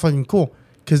 that's not fucking cool.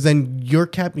 Because then you're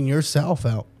capping yourself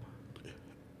out.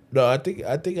 No, I think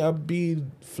I'm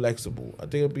being flexible. I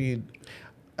think I'm being.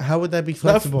 How would that be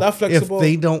flexible? Not flexible. If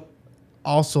they don't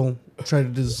also try to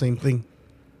do the same thing.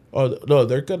 Oh no,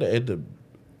 they're gonna end up.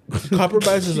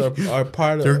 Compromises are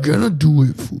part of. They're gonna do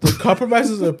it. The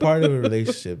compromises are part of a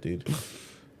relationship, dude.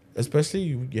 Especially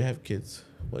you have kids.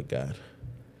 Oh my God.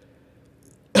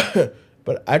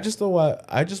 But I just don't want.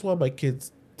 I just want my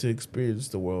kids to experience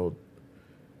the world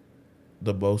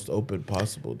the most open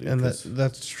possible, dude. And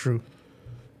that's true.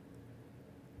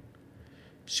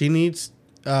 She needs,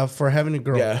 for having a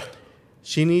girl. Yeah.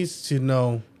 She needs to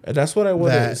know. And that's what I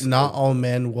want. That not all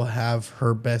men will have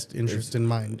her best interest in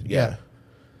mind. Yeah.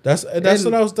 That's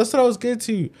what I was getting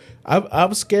to.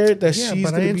 I'm scared that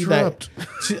she's gonna be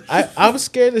I'm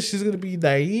scared that she's gonna be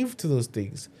naive to those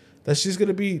things. That she's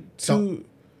gonna be too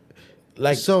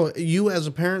So you as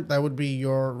a parent, that would be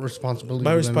your responsibility.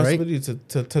 My responsibility,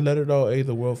 right? to let her know, hey,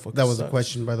 the world fucking That was sucks. a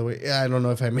question, by the way. I don't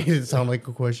know if I made it sound like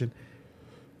a question.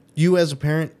 You as a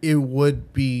parent, it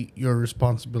would be your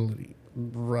responsibility,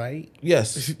 right?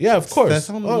 Yes. Yeah, of course. That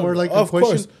sounds more like a question. Of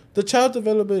course. The child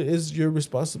development is your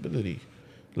responsibility.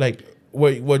 Like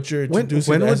what you're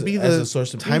introducing as a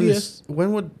source of media.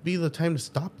 When would be the time to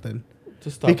stop then? To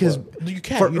stop because you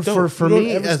can't. For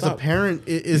me as a parent,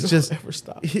 it's just ever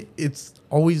stop. It's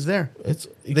always there.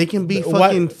 They can be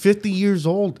fucking 50 years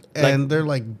old and they're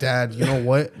like, Dad, you know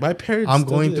what? My parents. I'm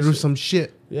going through some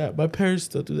shit. Yeah, my parents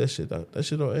still do that shit. That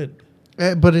shit don't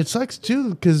end. But it sucks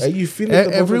too because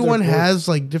everyone has has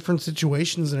like different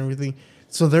situations and everything.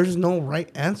 So there's no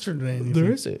right answer to anything.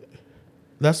 There isn't.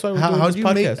 That's why we're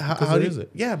doing this podcast. How do you,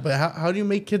 yeah, but how do you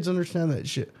make kids understand that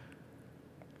shit?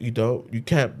 You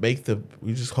can't make them.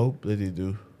 We just hope that they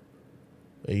do.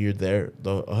 And you're there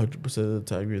 100% of the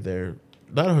time. You're there.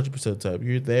 Not 100% of the time.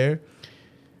 You're there.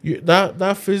 You're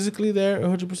not physically there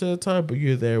 100% of the time, but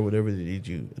you're there whenever they need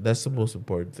you. And that's the most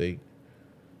important thing.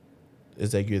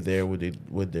 Is that you're there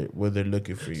when they're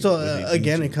looking for you. So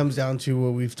again, it comes down to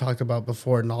what we've talked about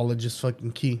before. Knowledge is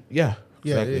fucking key. Yeah.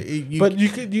 Exactly. Yeah, but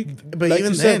like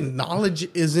even then, knowledge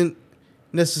isn't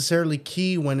necessarily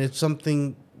key when it's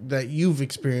something that you've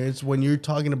experienced. When you're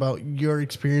talking about your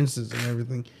experiences and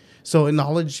everything, so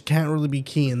knowledge can't really be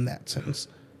key in that sense.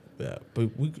 Yeah, but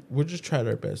we're just trying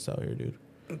our best out here, dude.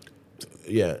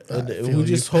 Yeah, and we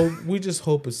just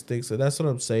hope it sticks, and that's what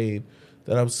I'm saying.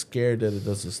 That I'm scared that it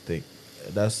doesn't stick.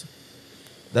 And that's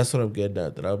what I'm getting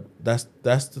at. That's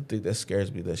the thing that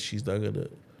scares me. That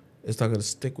it's not gonna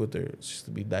stick with her. She's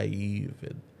gonna be naive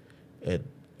and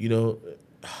you know,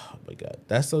 oh my God,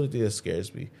 that's the only thing that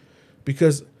scares me,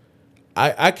 because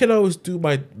I can always do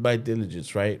my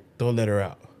diligence, right? Don't let her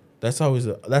out. That's always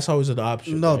an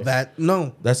option. No, right?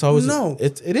 That's always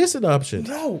it is an option.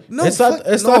 No, it's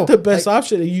not the best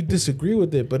option, and you disagree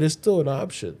with it, but it's still an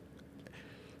option.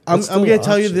 I'm gonna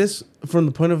tell you this from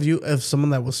the point of view of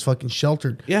someone that was fucking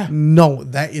sheltered. Yeah. No,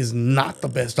 that is not the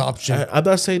best option. I'm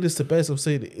not saying it's the best. I'm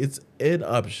saying it's an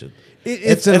option.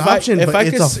 It's an option, but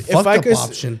it's a fuck up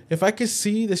option. If I could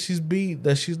see that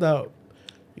she's not,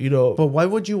 you know. But why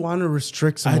would you want to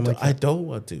restrict someone like that? I don't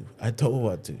want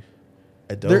to.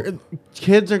 I don't.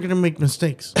 Kids are gonna make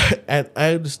mistakes, And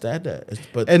I understand that,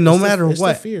 but no it's matter it's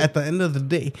what, fear. at the end of the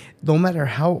day, no matter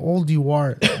how old you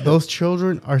are, those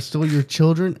children are still your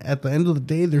children. At the end of the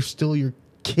day, they're still your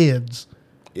kids.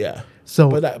 Yeah. So,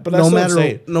 but that's no what I'm matter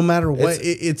saying. no matter what,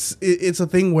 it's a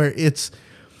thing where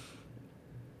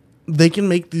they can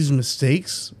make these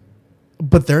mistakes,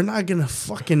 but they're not gonna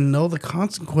fucking know the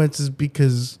consequences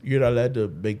because You're not allowed to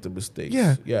make the mistakes.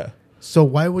 Yeah. Yeah. So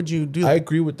why would you do that? I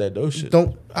agree with that notion.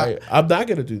 I'm not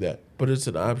gonna do that, but it's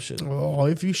an option. Oh,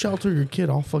 if you shelter your kid,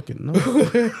 I'll fucking know.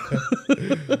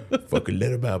 Fucking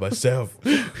let him out myself.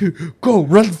 Go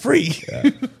run free.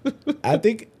 Yeah. I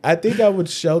think I would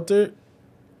shelter,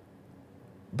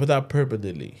 but not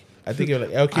permanently. I think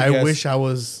like, okay. I wish I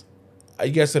was.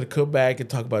 You guys gotta come back and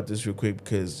talk about this real quick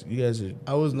because you guys are.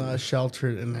 I was not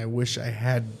sheltered, and I wish I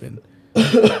had been.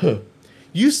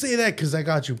 You say that because I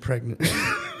got you pregnant.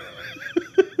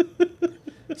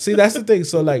 See, that's the thing.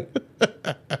 So like,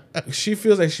 she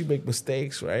feels like she make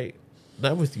mistakes, right?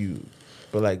 Not with you,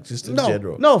 but like just in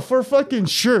general. No, for fucking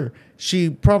sure.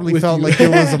 She probably With felt you. like it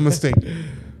was a mistake.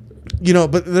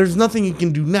 But there's nothing you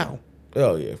can do now.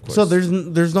 Oh yeah, of course. So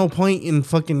there's no point in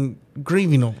fucking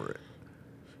grieving over it.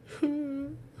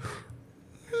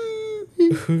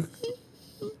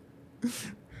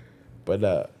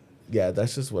 But yeah,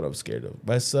 that's just what I'm scared of.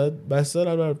 My son,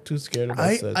 I'm not too scared of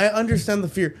my son. I understand the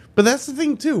fear, but that's the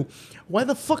thing too. Why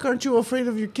the fuck aren't you afraid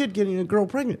of your kid getting a girl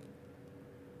pregnant?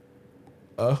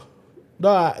 No,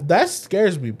 that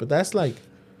scares me. But that's like,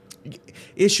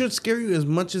 it should scare you as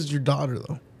much as your daughter,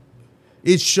 though.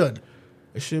 It should.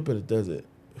 it should, but it doesn't.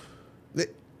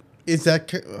 Is that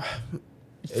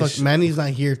fuck? Manny's not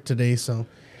here today, so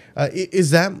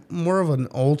is that more of an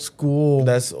old school?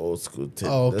 That's old school.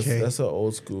 Oh, okay. That's an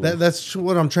old school. That's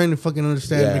what I'm trying to fucking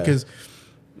understand because,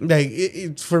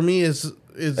 like, for me, it's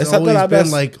always been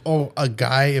like, oh,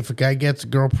 if a guy gets a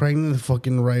girl pregnant,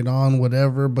 fucking right on,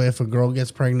 whatever. But if a girl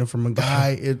gets pregnant from a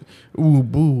guy, ooh,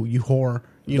 boo, you whore,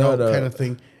 kind of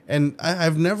thing. And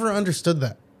I've never understood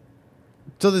that.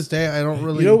 To this day, I don't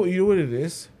really. You know what it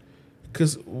is?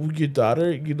 Because your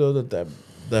daughter, you know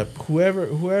that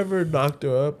whoever knocked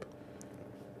her up,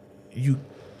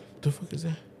 the fuck is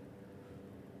that?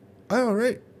 Oh,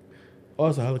 right. Oh,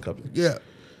 it's a helicopter. Yeah.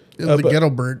 It was the ghetto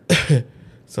bird. It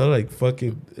sounded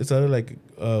like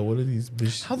one of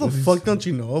these. How the fuck don't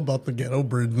you know about the ghetto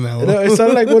bird now? It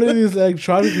sounded like one of these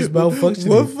electronics malfunctioning.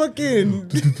 What fucking?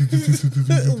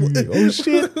 Oh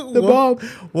shit! The bomb.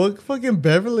 What fucking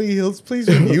Beverly Hills place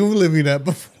were you living at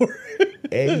before?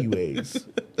 Anyways,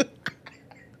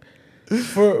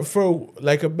 for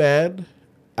like a man,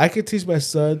 I can teach my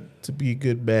son to be a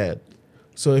good man.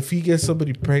 So if he gets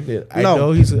somebody pregnant, I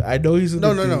know he's.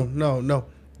 No.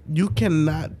 You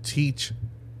cannot teach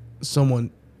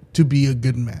someone to be a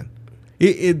good man.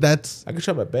 That's. I can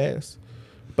try my best,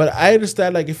 but I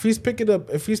understand. Like if he's picking up,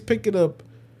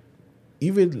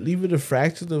 even a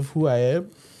fraction of who I am,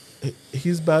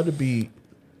 he's bound to be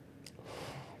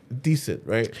decent,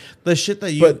 right? The shit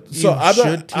that you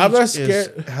I'm not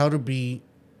scared is how to be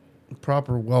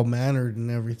proper, well mannered, and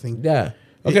everything. Yeah.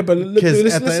 Okay, but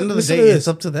because at the end of the day, it's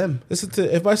up to them. Listen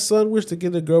to if my son were to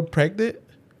get a girl pregnant,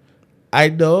 I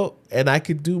know and I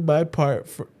can do my part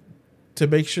to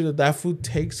make sure that food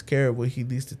takes care of what he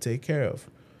needs to take care of.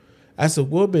 As a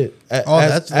woman,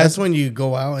 that's when you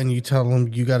go out and you tell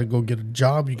them you got to go get a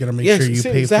job. You got to make sure you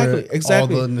pay for all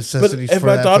the necessities. But if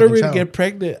my daughter were to get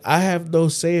pregnant, I have no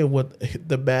say in what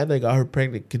the man that got her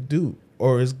pregnant could do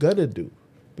or is gonna do,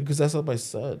 because that's not my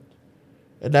son,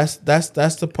 and that's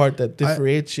the part that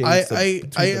differentiates.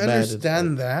 I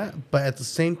understand that, but at the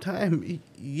same time,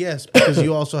 yes, because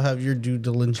you also have your due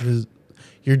diligence.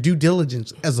 Your due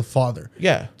diligence as a father,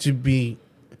 to be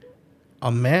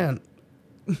a man.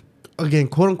 Again,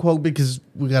 quote unquote, because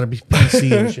we gotta be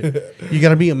PC and shit. You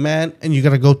gotta be a man, and you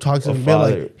gotta go talk to him and be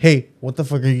like, "Hey, what the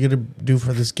fuck are you gonna do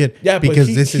for this kid? Yeah,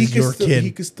 because this is your kid. He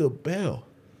can still bail.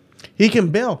 He can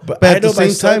bail, but at the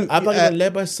same time, I'm not gonna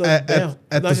let my son bail.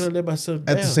 I'm not gonna let my son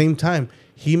bail. At the same time,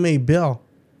 he may bail,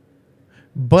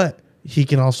 but he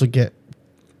can also get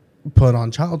put on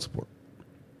child support.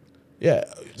 Yeah.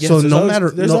 So no matter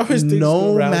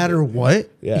what,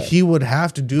 he would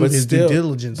have to do his due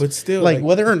diligence. But still, like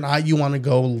whether or not you want to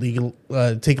go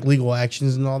take legal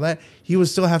actions and all that, he would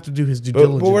still have to do his due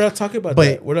diligence. But we're not talking about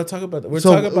that. We're not talking about that.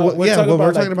 What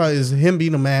we're talking about is him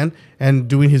being a man and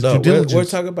doing his due diligence. We're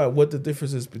talking about what the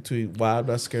difference is between why I'm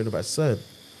not scared of my son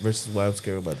versus why I'm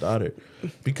scared of my daughter.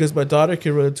 Because my daughter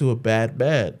can run into a bad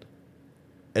man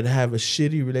and have a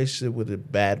shitty relationship with a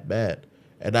bad man.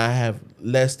 And I have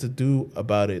less to do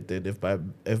about it than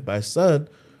if my son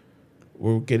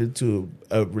or get into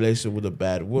a relationship with a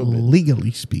bad woman.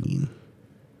 Legally speaking.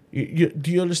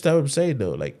 Do you understand what I'm saying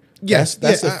though? Like, yes,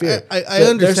 that's the fear. I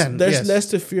understand. There's less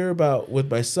to fear about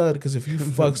with my son because if he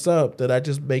fucks up, then I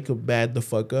just make him mad the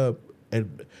fuck up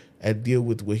and deal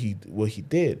with what he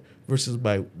did. Versus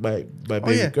my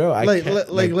baby girl, I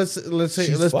can't. Let's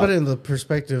say let's put it in the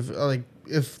perspective. Like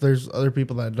if there's other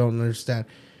people that don't understand,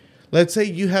 let's say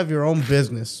you have your own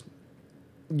business,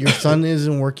 your son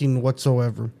isn't working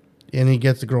whatsoever, and he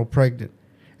gets the girl pregnant.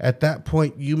 At that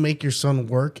point, you make your son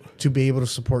work to be able to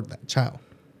support that child.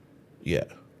 Yeah,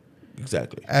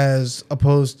 exactly. As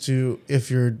opposed to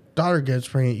if your daughter gets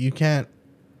pregnant, you can't.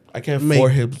 I can't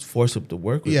force him to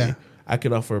work with me. I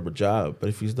can offer him a job, but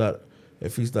if he's not,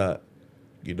 if he's not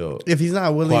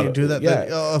willing to do that, yeah,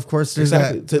 then, of course there's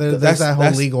that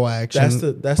whole legal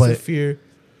action. That's the fear.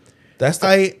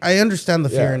 I understand the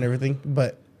fear and everything,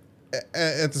 but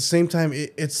at the same time,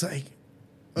 it's like,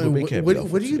 what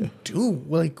do you do?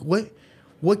 Like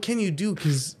what can you do?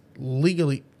 Because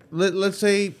legally, let's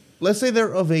say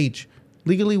they're of age.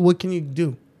 Legally, what can you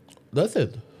do?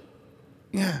 Nothing.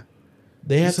 Yeah,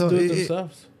 they have to do it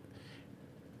themselves.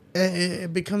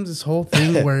 It becomes this whole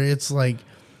thing where it's like,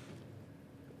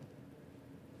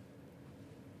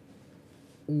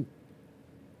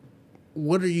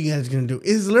 what are you guys gonna do?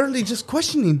 It's literally just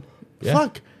questioning. Yeah.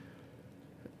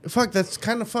 Fuck. That's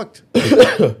kind of fucked.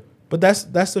 But that's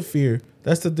the fear.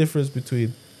 That's the difference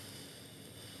between,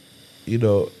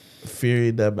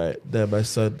 fearing that my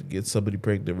son gets somebody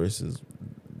pregnant versus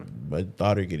my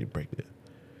daughter getting pregnant.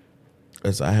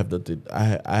 As I have nothing,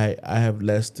 I have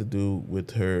less to do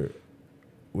with her,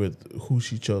 with who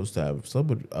she chose to have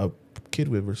a kid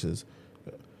with versus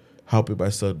helping my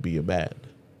son be a man,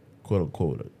 quote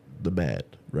unquote, the man,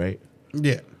 right?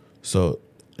 Yeah. So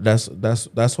that's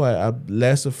why I'm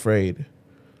less afraid.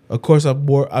 Of course,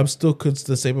 I'm still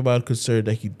the same amount of concerned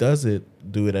that he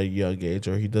doesn't do it at a young age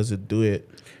or he doesn't do it.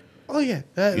 Oh yeah,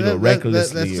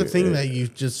 recklessly. That's the thing that you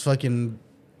just fucking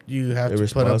you have to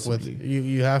put up with.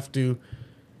 You have to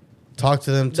talk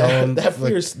to them, tell them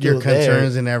your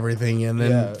concerns and everything, and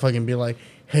then fucking be like,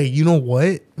 hey, you know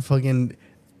what? Fucking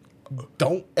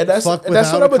don't fuck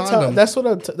without a condom. That's what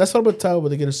I'm gonna tell them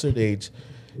when they get a certain age.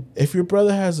 If your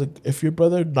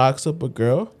brother knocks up a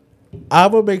girl,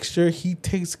 I'm gonna make sure he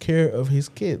takes care of his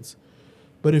kids.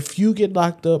 But if you get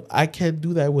knocked up, I can't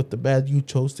do that with the man you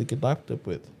chose to get knocked up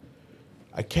with.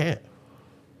 I can't.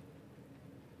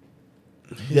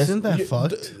 Isn't that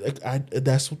fucked?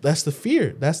 That's the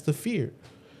fear. That's the fear.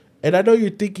 And I know you're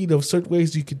thinking of certain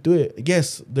ways you could do it.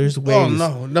 Yes, there's ways.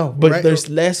 Oh, no. But there's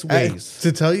less ways.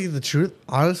 To tell you the truth,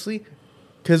 honestly,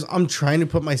 because I'm trying to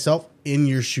put myself in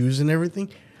your shoes and everything,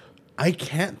 I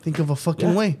can't think of a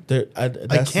fucking way. That's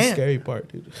the scary part,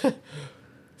 dude.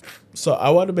 So I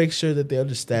want to make sure that they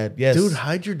understand. Yes, dude,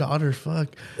 hide your daughter. Fuck.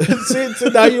 So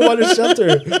now you want to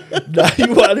shelter.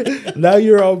 Now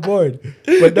you're on board.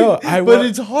 But no, but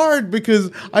it's hard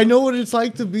because I know what it's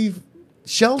like to be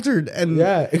sheltered, and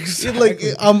exactly. Like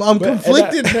I'm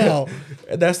conflicted now.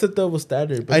 And that's the double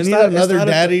standard. But I need another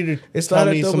daddy to tell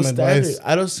me some advice.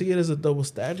 I don't see it as a double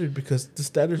standard because the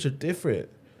standards are different.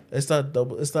 It's not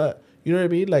double. It's not. You know what I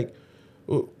mean?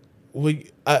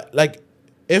 Like,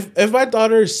 if my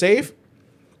daughter is safe,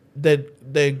 then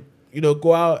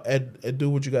go out and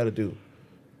do what you got to do.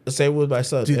 The same with my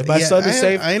son. Dude, if my son is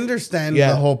safe, I understand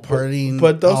the whole partying,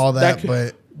 but all that.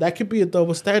 But that could be a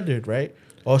double standard, right?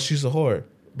 Oh, she's a whore,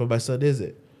 but my son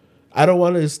isn't. I don't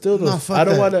want to instill those. I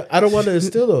don't want to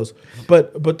instill those.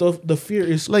 But the fear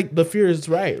is like the fear is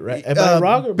right? Am I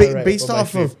wrong or am I right? Based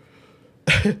off of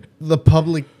the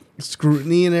public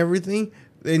scrutiny and everything,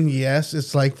 then yes,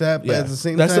 it's like that. But at the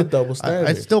same time, that's a double standard.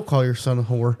 I'd still call your son a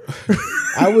whore.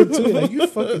 I would too. Like, you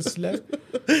fucking slut.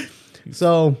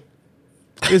 So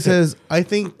it says, I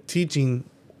think teaching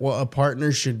what a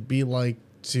partner should be like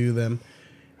to them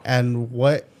and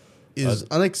what is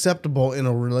unacceptable in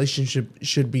a relationship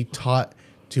should be taught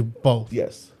to both.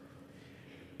 Yes.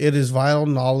 It is vital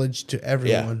knowledge to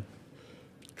everyone. Yeah.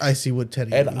 I see what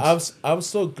Teddy means. I'm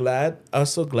so glad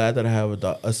that I have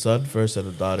a son first and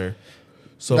a daughter.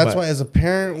 So that's why as a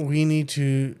parent we need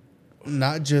to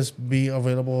not just be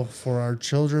available for our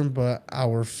children but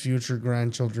our future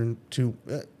grandchildren too.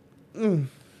 Now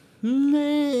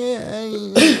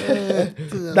I'm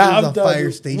done.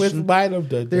 Fire station. With mine, I'm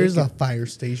done. There's a fire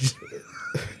station.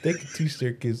 They can teach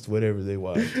their kids whatever they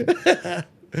want.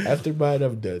 After mine,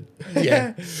 I'm done.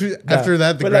 Yeah. After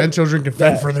that, the grandchildren can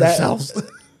fend for themselves.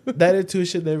 that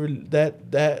intuition never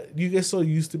that you get so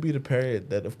used to being a parent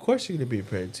that of course you're gonna be a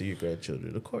parent to your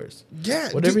grandchildren, of course.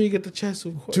 Yeah, whenever you get the chance to,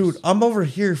 of course. Dude, I'm over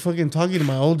here fucking talking to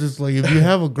my oldest. Like, if you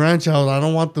have a grandchild, I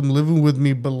don't want them living with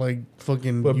me, but like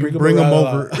fucking But bring them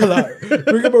over.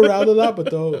 Bring them around a lot,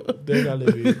 but they're not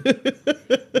living.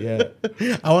 Yeah,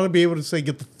 I want to be able to say,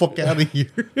 get the fuck out of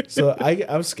here. So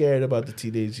I'm scared about the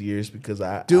teenage years because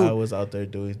I was out there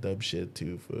doing dumb shit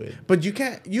too. But you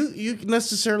can't you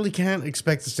necessarily can't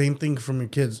expect the same thing from your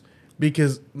kids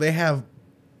because they have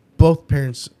both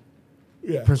parents'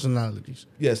 personalities.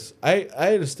 Yes, I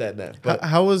understand that. But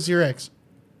how was your ex?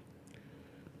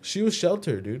 She was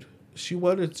sheltered, dude. She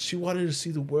wanted to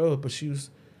see the world, but she was,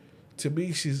 to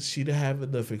me, she didn't have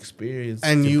enough experience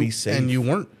to be safe. And you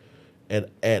weren't.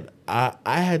 And I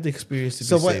had the experience to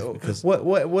be safe. Because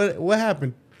what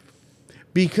happened?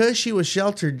 Because she was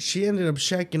sheltered, she ended up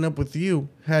shacking up with you,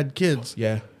 had kids.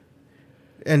 Yeah.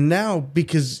 And now,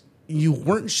 because you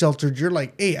weren't sheltered, you're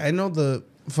like, hey, I know the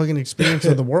fucking experience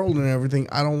of the world and everything.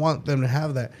 I don't want them to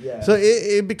have that. Yeah. So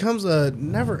it becomes a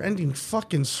never-ending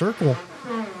fucking circle.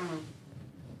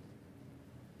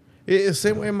 It's the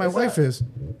same way my wife is.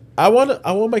 I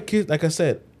want my kids, like I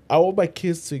said, I want my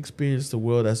kids to experience the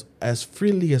world as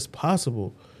freely as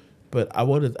possible. But I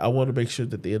want to make sure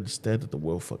that they understand that the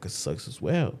world fucking sucks as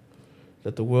well.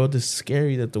 That the world is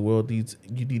scary, that the world you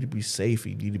need to be safe,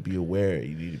 you need to be aware,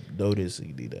 you need to notice,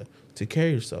 you need to take care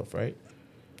of yourself, right?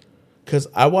 Because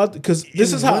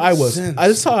this is how I was.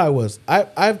 This is how I was.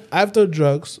 I've done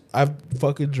drugs, I've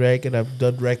fucking drank, and I've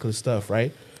done reckless stuff,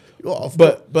 right?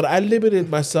 But I limited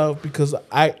myself because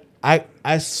I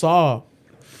saw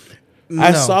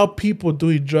I saw people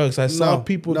doing drugs. I saw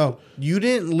people. No, you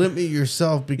didn't limit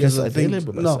yourself because of things. Did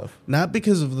limit myself. No, not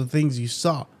because of the things you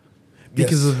saw,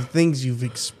 because of the things you've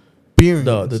experienced.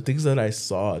 No, the things that I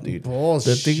saw, dude. Bullshit.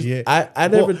 The things I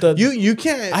never done. You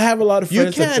can't. I have a lot of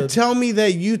friends. You can't tell me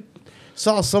that you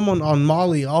saw someone on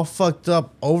Molly all fucked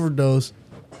up, overdose.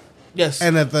 Yes.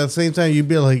 And at the same time, you'd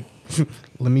be like,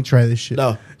 "Let me try this shit."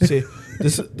 No, see,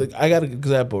 I got an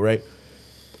example, right?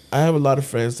 I have a lot of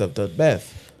friends that have done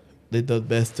meth. They've done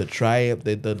meth to triumph.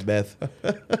 They've done meth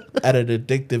at an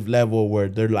addictive level where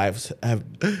their lives have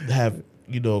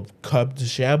come to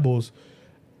shambles,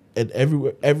 and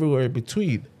everywhere in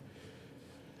between.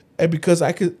 And because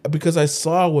I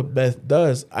saw what meth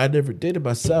does, I never did it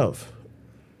myself.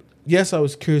 Yes, I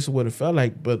was curious of what it felt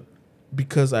like, but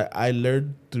because I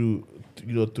learned through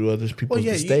other people's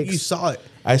mistakes. You saw it.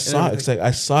 I saw it.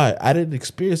 I saw it. I didn't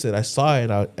experience it. I saw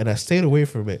it, and I stayed away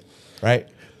from it. Right.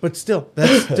 But still,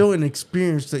 that's still an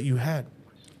experience that you had.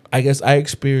 I guess I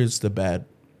experienced the bad,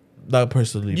 not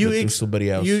personally, but through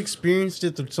somebody else. You experienced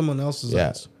it through someone else's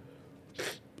eyes.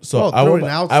 So I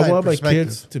want my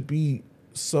kids to be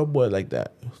somewhat like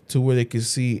that, to where they can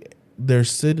see they're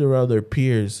sitting around their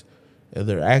peers, and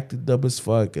they're acting dumb as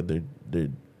fuck, and they're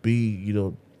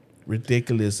being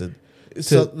ridiculous, and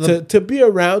to be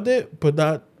around it, but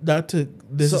not to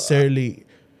necessarily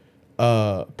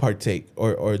partake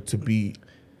or to be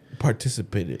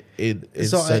participated in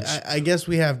so such. I guess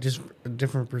we have just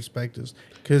different perspectives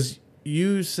because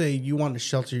you say you want to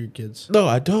shelter your kids. No,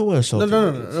 I don't want to shelter.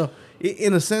 No.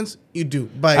 In a sense, you do.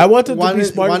 I want them to be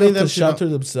smart enough to shelter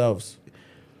themselves.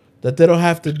 That they don't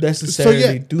have to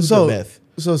necessarily do the meth.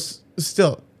 So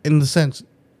still, in the sense,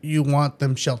 you want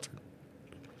them sheltered.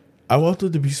 I want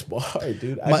them to be smart,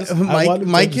 dude.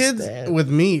 My kids, with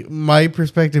me, my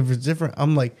perspective is different.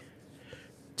 I'm like,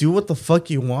 do what the fuck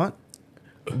you want,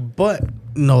 but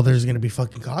no, there's gonna be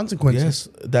fucking consequences. Yes,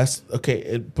 that's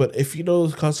okay. But if you know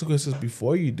those consequences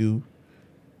before you do,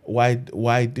 why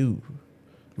do?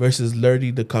 Versus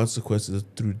learning the consequences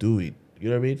through doing. You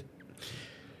know what I mean?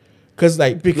 Because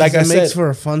it makes for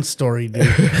a fun story, dude.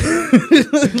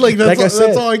 That's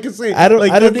all I can say. That's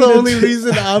the only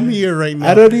reason I'm here right now.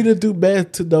 I don't need to do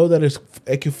math to know that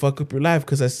it can fuck up your life,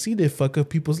 because I seen it fuck up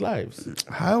people's lives.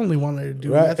 I only wanted to do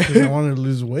math because I wanted to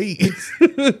lose weight.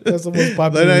 That's the most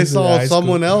popular. Then I saw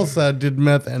someone else that did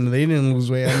meth and they didn't lose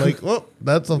weight. I'm like, oh,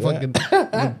 that's a fucking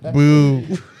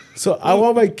boo. So I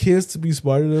want my kids to be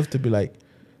smart enough to be like,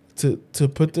 to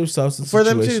put themselves in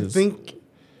situations. For them to think.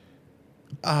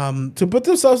 To put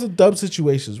themselves in dumb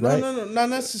situations, right? No, not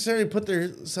necessarily put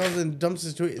themselves in dumb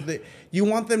situations. You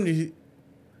want them to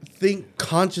think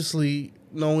consciously,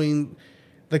 knowing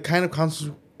the kind of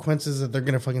consequences that they're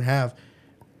gonna fucking have.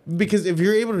 Because if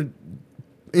you're able to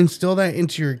instill that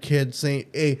into your kids, saying,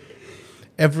 "Hey,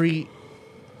 every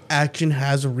action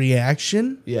has a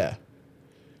reaction." Yeah.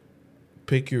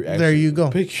 Pick your action. There you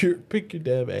go. Pick your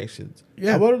damn actions.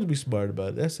 Yeah. I want them to be smart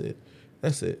about it.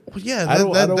 That's it. Well, yeah, I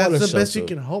don't that's want the best you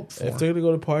can hope for. If they're gonna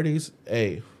go to parties,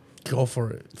 hey, Go for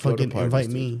it. Go to Fucking parties, invite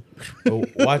dude. me.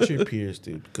 But watch your peers,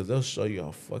 dude, because they'll show you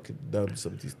how fucking dumb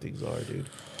some of these things are, dude.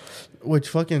 Which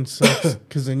fucking sucks,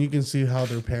 because then you can see how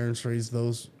their parents raised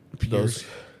those peers.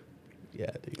 Yeah,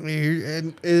 dude.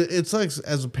 And it sucks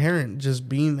as a parent just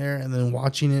being there and then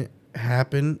watching it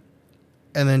happen,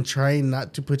 and then trying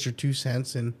not to put your 2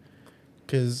 cents in,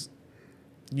 because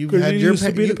you had your used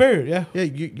to be the parent, yeah. Yeah,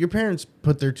 your parents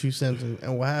put their 2 cents in,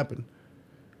 and what happened?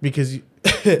 Because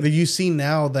you see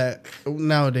now that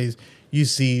nowadays you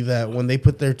see that when they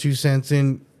put their 2 cents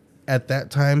in at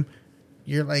that time,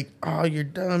 you're like, oh, you're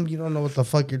dumb. You don't know what the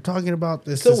fuck you're talking about.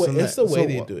 It's the way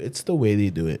they do it. It's the way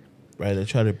they do it, right? They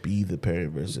try to be the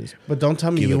parent versus. But don't tell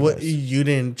me you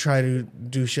didn't try to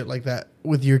do shit like that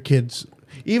with your kids,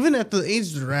 even at the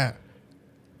age they're at.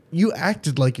 You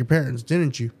acted like your parents,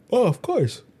 didn't you? Oh, of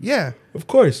course. Yeah, Of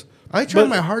course. I tried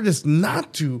my hardest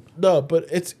not to. No, but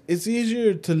it's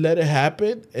easier to let it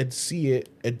happen and see it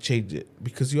and change it,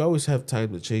 because you always have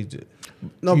time to change it.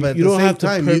 No, but at the same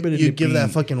time, you give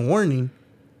that fucking warning.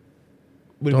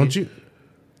 Don't you?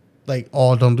 Like,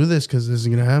 oh, don't do this because this is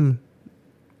gonna happen.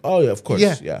 Oh yeah, of course.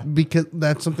 Yeah. Because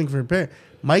that's something for your parent.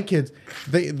 My kids,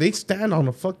 they stand on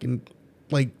a fucking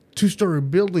like 2-story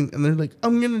building and they're like,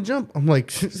 I'm gonna jump. I'm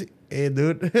like, hey,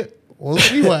 dude, we'll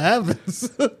see what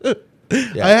happens.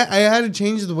 Yeah. I had to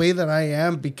change the way that I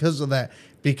am because of that.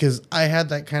 Because I had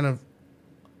that kind of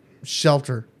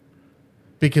shelter.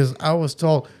 Because I was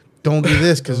told, don't do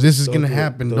this because this is going to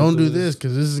happen. Don't do this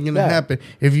because this is going to happen.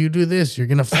 If you do this, you're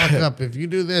going to fuck up. If you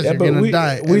do this, you're going to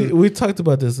die. We talked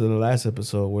about this in the last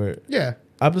episode where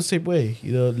I'm the same way.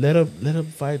 You know, let him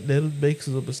find, let him make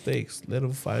some mistakes. Let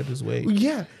him find his way.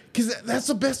 Yeah, because that's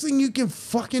the best thing you can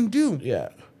fucking do. Yeah.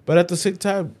 But at the same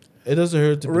time, it doesn't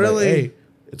hurt to be like, hey,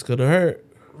 it's going to hurt.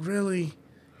 Really?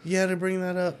 You had to bring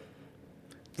that up.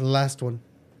 The last one.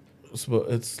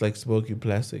 It's like smoking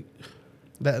plastic.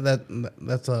 That's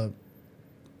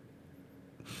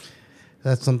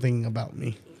something about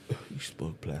me. You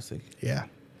smoke plastic? Yeah.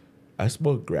 I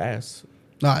smoke grass.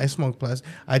 No, I smoke plastic.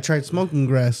 I tried smoking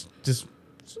grass, just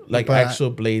like actual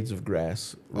blades of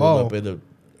grass rolled up in a.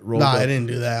 I didn't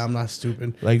do that. I'm not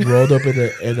stupid. Like rolled up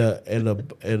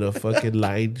in a fucking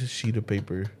lined sheet of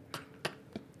paper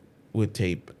with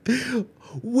tape.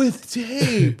 With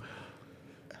tape.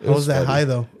 How was that high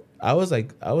though? I was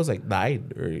like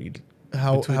 9 or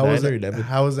how was that? 11.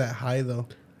 How was that high though?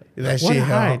 That shit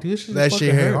hurt. That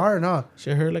shit hurt hard, huh?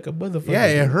 Shit hurt like a motherfucker. Yeah,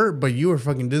 it hurt, but you were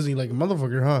fucking dizzy like a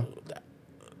motherfucker, huh?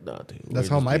 Nah, dude. That's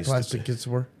how my plastic kits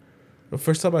were. The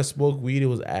first time I smoked weed, it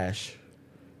was ash.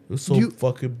 It was so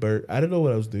fucking burnt. I didn't know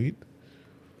what I was doing.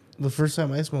 The first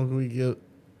time I smoked weed,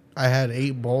 I had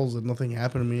 8 balls and nothing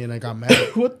happened to me, and I got mad.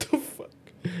 What the fuck?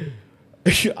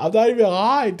 I'm not even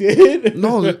high, dude.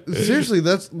 No, seriously,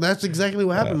 that's exactly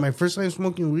what happened. My first time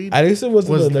smoking weed. I guess it was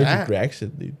an allergic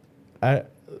reaction, dude. I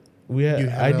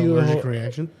knew an allergic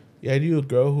reaction. Yeah, I knew a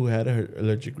girl who had her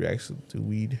allergic reaction to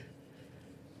weed.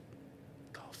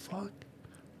 The fuck?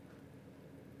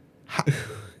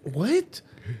 What?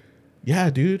 Yeah,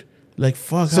 dude. Like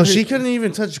fuck. So she couldn't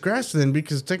even touch grass then,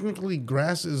 because technically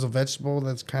grass is a vegetable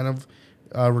that's kind of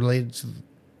related to.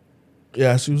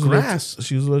 Yeah, she was grass.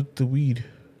 She was allergic to weed.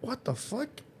 What the fuck?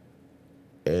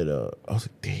 And I was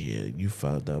like, damn, you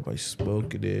found out by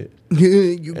smoking it.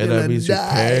 You and that means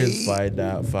die. your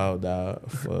parents found out.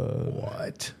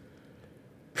 What?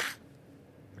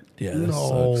 Yeah, that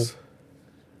sucks.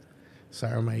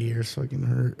 Sorry, my ears fucking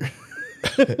hurt.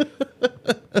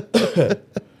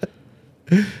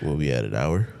 Well, we had an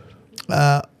hour.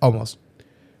 Almost.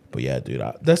 But yeah, dude,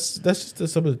 that's just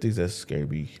some of the things that scare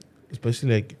me,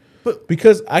 especially like,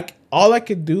 because all I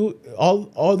can do, the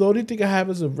only thing I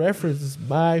have as a reference is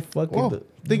my fucking adolescence.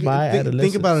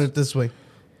 Think about it this way: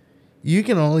 you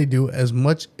can only do as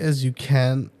much as you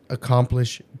can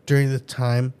accomplish during the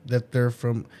time that they're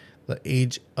from the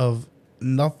age of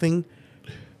nothing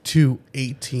to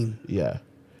 18. Yeah.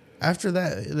 After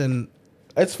that, then.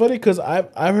 It's funny because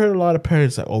I've heard a lot of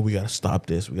parents like, oh, we got to stop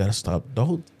this. We got to stop.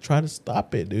 Don't try to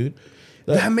stop it, dude.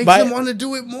 That makes them want to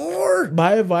do it more.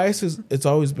 My advice is, it's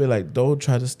always been like, don't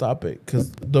try to stop it, because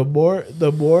the more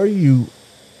you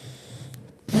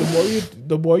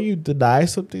deny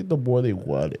something, the more they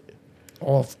want it.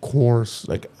 Of course.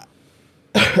 Like,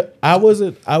 I was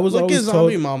Look always at told,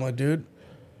 Zombie Mama, dude.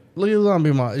 Look at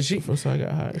Zombie Mama. Is she? First time I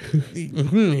got high.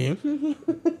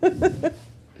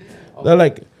 They're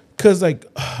like, because like,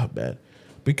 oh man,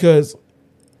 because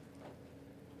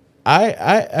I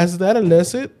as an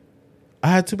adolescent, I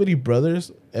had too many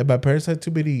brothers, and my parents had too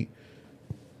many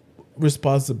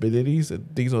responsibilities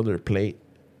and things on their plate.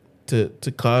 to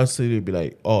constantly be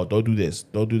like, oh, don't do this,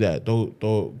 don't do that,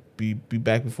 don't be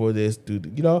back before this,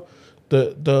 the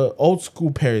old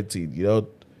school parenting,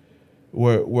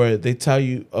 where they tell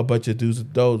you a bunch of do's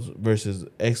and don'ts versus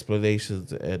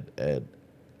explanations and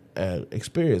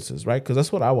experiences, right? Because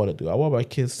that's what I want to do. I want my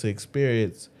kids to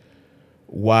experience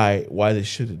why they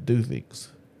shouldn't do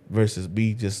things versus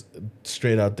me just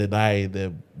straight out denying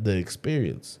them the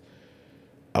experience.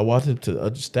 I want them to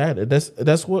understand, and that's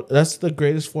the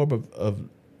greatest form of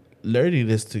learning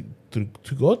is to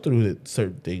go through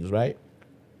certain things, right?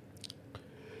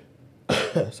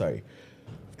 Sorry.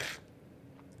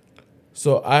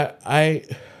 So I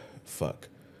fuck.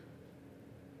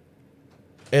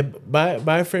 And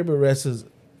my frame of reference,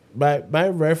 my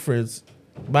reference,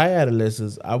 my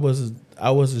adolescence, I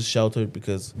wasn't sheltered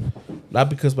not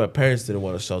because my parents didn't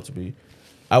want to shelter me.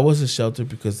 I wasn't sheltered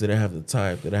because they didn't have the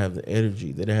time, they didn't have the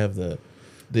energy, they didn't have the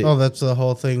that's the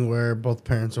whole thing where both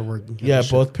parents are working. Yeah,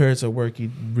 both parents are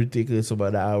working ridiculous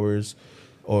amount of hours,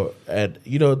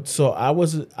 so I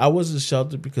wasn't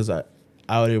sheltered because I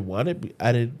didn't want it.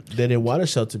 They didn't want to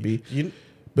shelter me,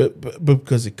 but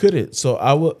because it couldn't. So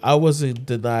I wasn't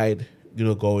denied,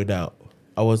 going out.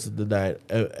 I wasn't denied,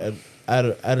 and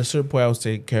at a certain point, I was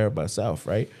taking care of myself,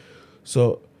 right?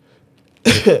 So,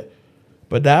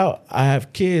 but now I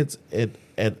have kids, and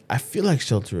I feel like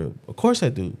sheltering them. Of course I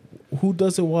do. Who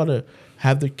doesn't want to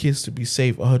have their kids to be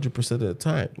safe 100% of the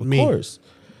time?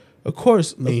 Of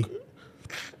course. Me.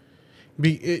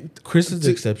 Chris is the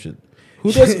exception.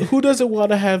 Who doesn't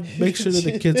want to make sure that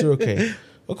the kids are okay?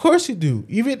 Of course you do.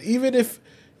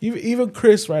 Even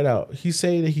Chris right now, he's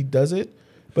saying that he doesn't,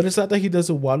 but it's not that he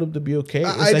doesn't want them to be okay.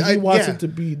 It's that he wants them to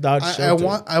be not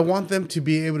sheltered. I want them to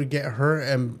be able to get hurt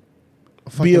and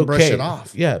fucking be okay. Brush it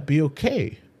off. Yeah, be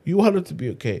okay. You want them to be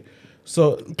okay.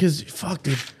 So, because fuck,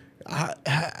 dude, out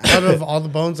of all the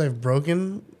bones I've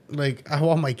broken, like I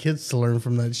want my kids to learn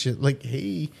from that shit. Like,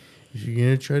 hey, if you're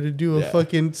gonna try to do a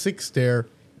fucking 6 stair,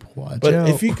 watch out.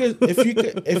 If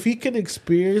he can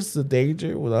experience the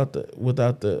danger without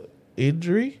the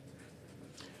injury,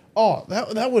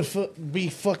 that would be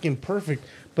fucking perfect.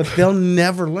 But they'll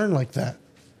never learn like that.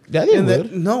 Yeah, they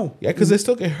would. No, yeah, because they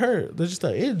still get hurt. They're just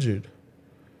not injured.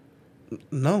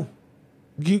 No.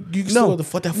 You can still what the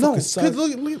fuck that fucking sucks.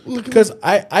 Look because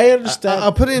I understand.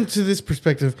 I'll put it into this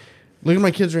perspective. Look at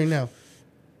my kids right now.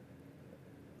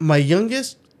 My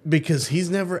youngest, because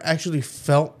he's never actually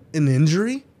felt an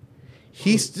injury,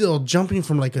 he's still jumping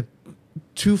from like a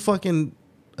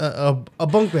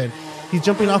bunk bed. He's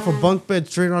jumping off a bunk bed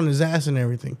straight on his ass and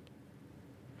everything.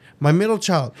 My middle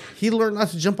child, he learned not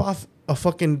to jump off a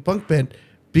fucking bunk bed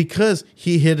because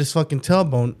he hit his fucking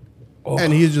tailbone,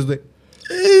 and he's just like.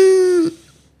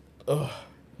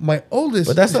 My oldest,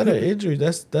 but that's not an injury.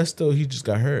 That's still he just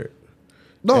got hurt.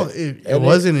 No, it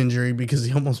was an injury because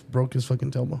he almost broke his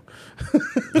fucking tailbone.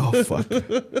 Oh fuck!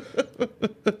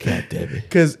 God damn it!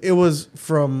 Because it was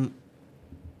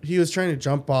he was trying to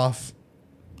jump off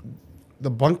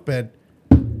the bunk bed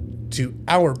to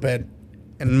our bed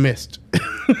and missed.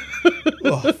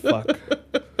 Oh fuck!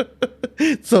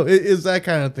 So it's that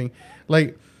kind of thing,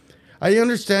 like. I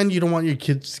understand you don't want your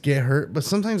kids to get hurt, but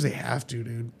sometimes they have to,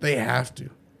 dude. They have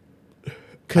to,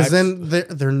 because then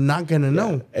they're not gonna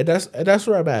know. And that's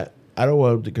where I'm at. I don't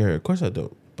want them to get hurt. Of course I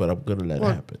don't, but I'm gonna let it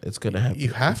happen. It's gonna happen.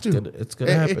 You have to. It's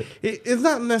gonna happen. It's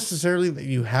not necessarily that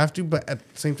you have to, but at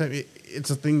the same time, it's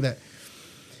a thing that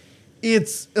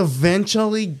it's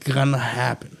eventually gonna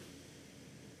happen.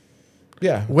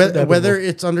 Yeah, whether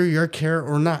it's under your care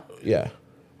or not. Yeah.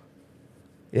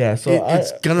 Yeah. So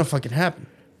it's gonna fucking happen.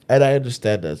 And I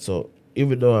understand that. So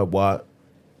even though I want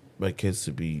my kids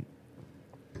to be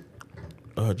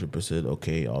 100%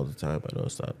 okay all the time, I know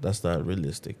that's not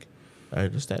realistic. I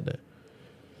understand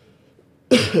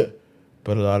that.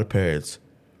 But a lot of parents,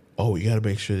 we gotta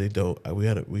make sure they don't. We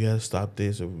gotta stop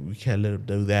this, or we can't let them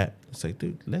do that. It's like,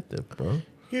 dude, let them, bro.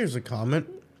 Here's a comment.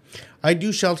 I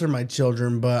do shelter my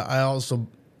children, but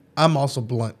I'm also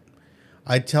blunt.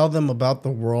 I tell them about the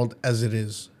world as it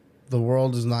is. The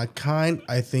world is not kind.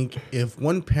 I think if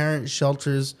one parent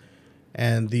shelters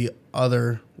and the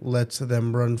other lets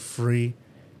them run free,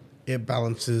 it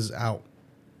balances out.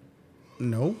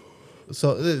 No?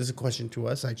 So this is a question to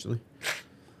us, actually.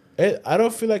 I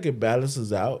don't feel like it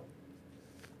balances out.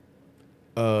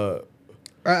 I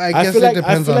guess it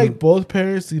depends I feel like both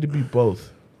parents need to be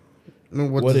both.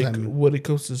 What does that mean? When it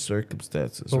comes to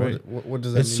circumstances, right? What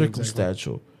does that mean? It's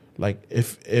circumstantial. Exactly? Like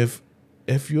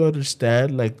if you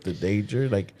understand like the danger,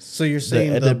 like so you're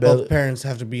saying that both parents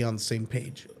have to be on the same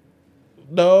page.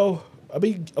 No, I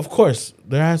mean of course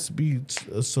there has to be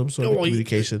some sort of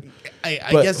communication. I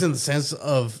guess in the sense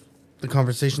of the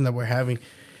conversation that we're having.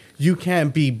 You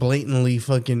can't be blatantly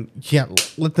fucking. You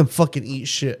can't let them fucking eat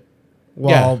shit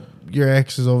while your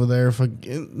ex is over there.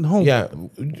 Fucking no. Yeah,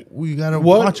 we gotta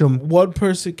watch them. One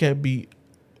person can be.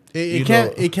 It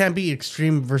can't. It can't be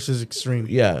extreme versus extreme.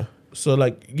 Yeah. So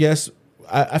like, yes,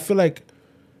 I feel like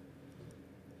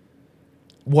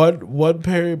one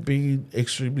parent being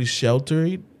extremely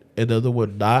sheltering and the other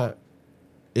one not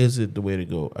isn't the way to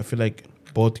go. I feel like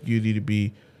both of you need to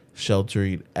be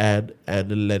sheltering and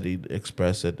letting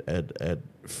express it and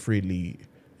freely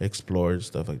explore and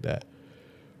stuff like that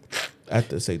at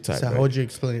the same time. So right? how would you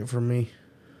explain it for me?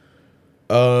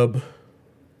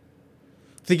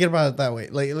 Thinking about it that way,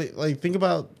 like think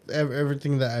about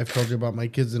everything that I've told you about my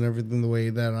kids and everything, the way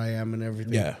that I am and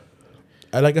everything. Yeah,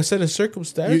 and like I said, it's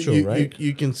circumstantial, right?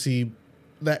 You can see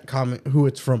that comment who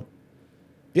it's from.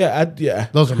 Yeah,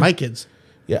 those are my kids.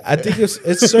 Yeah, I think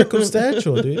it's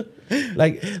circumstantial, dude.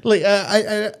 Like that's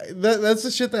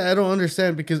the shit that I don't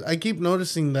understand, because I keep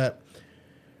noticing that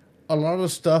a lot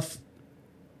of stuff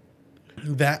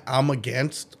that I'm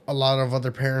against, a lot of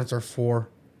other parents are for,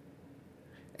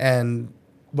 and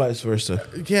vice versa.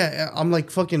 Yeah, I'm like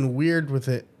fucking weird with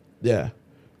it. Yeah,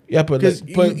 but you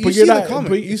see the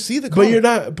comment. You see the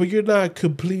comment. But you're not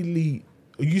completely.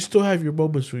 You still have your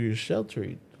moments where you're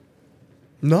sheltering.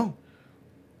 No.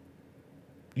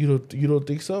 You don't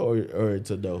think so, or it's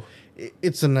a no?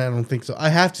 It's an I don't think so. I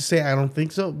have to say I don't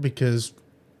think so, because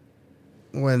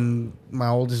when my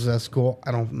oldest is at school,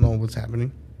 I don't know what's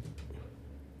happening.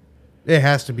 It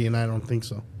has to be an I don't think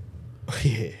so.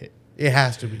 It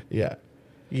has to be. Yeah.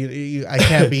 I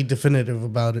can't be definitive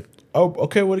about it. Oh,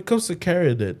 okay. When it comes to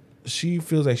Karen, then she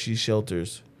feels like she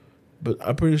shelters, but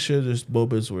I'm pretty sure there's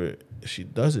moments where she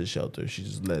doesn't shelter. She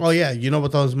just lets. Oh yeah, you know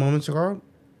what those moments are?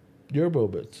 Your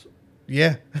moments.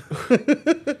 Yeah.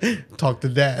 Talk to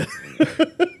dad.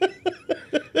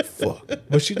 Fuck.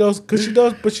 But she knows, because she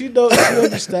knows, but she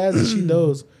understands and she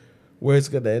knows where it's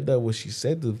going to end up when she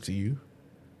sent them to you.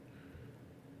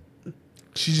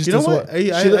 She just, you know what?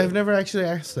 I've never actually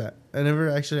asked that. I never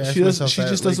actually asked myself that. She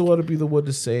just doesn't want to be the one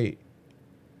to say,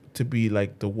 to be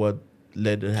like the one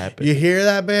letting it happen. You hear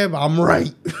that, babe? I'm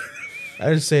right. I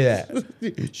didn't say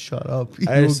that. Shut up.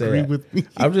 I didn't agree with me.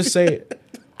 I'm just saying.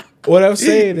 What I'm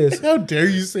saying is, how dare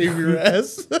you save your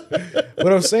ass?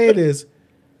 What I'm saying is,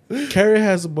 Karen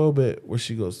has a moment where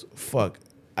she goes, "Fuck,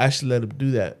 I should let him do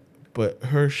that," but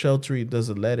her sheltering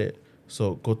doesn't let it.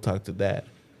 So go talk to dad.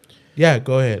 Yeah,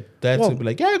 go ahead. Dad's gonna be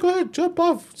like, "Yeah, go ahead, jump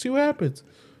off, see what happens,"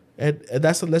 and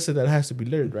that's a lesson that has to be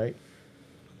learned, right?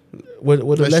 When the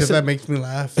lesson shit that makes me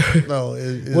laugh, no,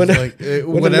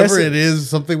 whenever it is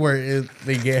something where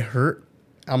they get hurt,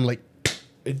 I'm like,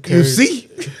 you see.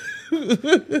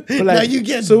 But like, now you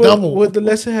get double. What the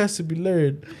lesson has to be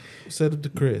learned, said it to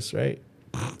Chris, right?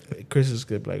 Chris is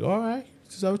gonna be like, "All right,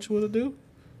 is that what you want to do?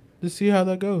 Let's see how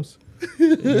that goes."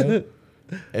 You know?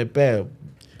 And bam,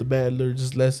 the man learned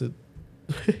his lesson.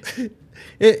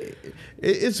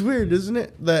 It's weird, isn't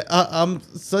it? That I'm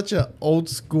such an old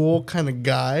school kind of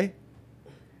guy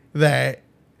that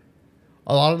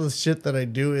a lot of the shit that I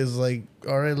do is like,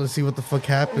 all right, let's see what the fuck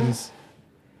happens.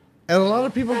 And a lot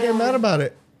of people get mad about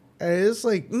it. And it's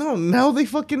like, no, now they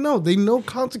fucking know. They know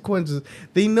consequences.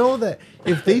 They know that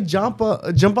if they jump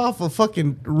off a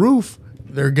fucking roof,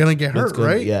 they're gonna get hurt,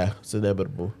 right? Yeah, it's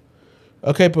inevitable.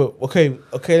 Okay, but okay.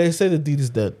 They say the deed is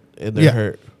done and they're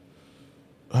hurt.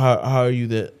 How are you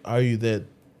that? Are you that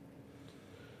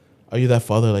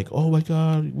father? Like, oh my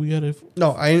god, we gotta.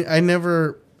 No, I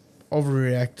never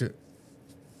overreact to.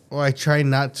 Well, I try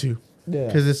not to. Yeah.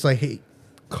 Because it's like, hey,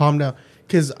 calm down.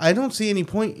 Because I don't see any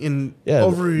point in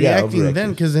overreacting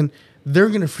then, because then they're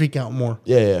going to freak out more.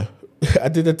 Yeah. I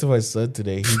did that to my son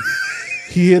today.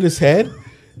 He hit his head,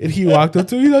 and he walked up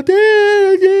to me, he's like,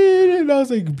 Dad, and I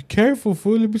was like, be careful,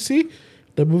 fool, let me see.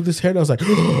 I moved his head, and I was like,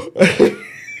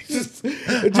 just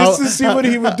to see what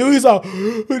he would do. He's all,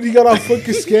 when he got all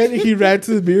fucking scared, and he ran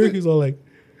to the mirror, he's all like,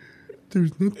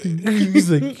 there's nothing.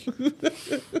 He's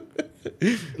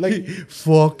like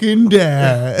fucking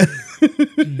dad.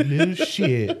 You little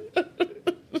shit.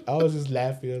 I was just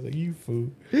laughing. I was like, you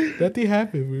fool. Nothing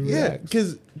happened. We relaxed.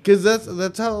 Yeah, because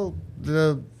that's how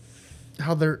the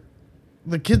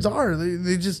kids are.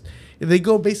 They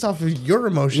go based off of your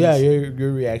emotions. Yeah,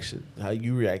 your reaction, how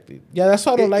you reacted. Yeah, that's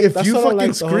why I don't like. If you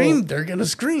fucking scream, they're gonna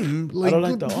scream. Like, I don't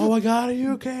like the. Oh my god, are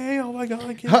you okay? Oh my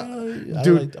god,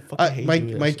 dude.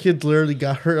 My kid literally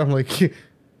got hurt. I'm like,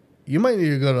 you might need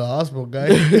to go to the hospital, guy.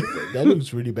 That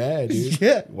looks really bad, dude.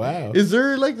 Yeah. Wow. Is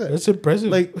there like that? That's impressive.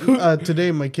 Like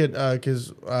today, my kid,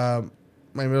 because my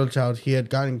middle child, he had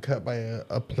gotten cut by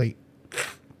a plate.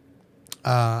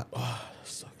 That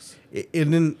sucks.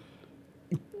 And then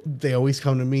they always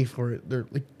come to me for it. They're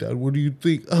like, Dad, what do you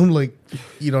think? I'm like,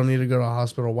 you don't need to go to a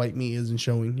hospital. White meat isn't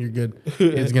showing. You're good.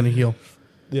 It's gonna heal.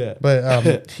 Yeah.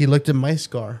 But he looked at my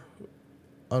scar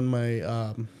on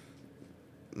my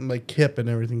like hip and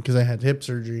everything because I had hip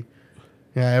surgery.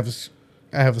 Yeah, I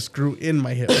have a screw in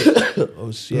my hip.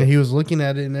 Oh shit. And he was looking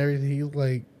at it and everything. He was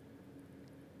like,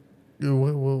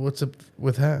 what's up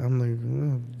with that? I'm like,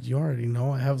 well, you already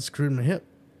know I have a screw in my hip.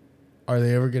 Are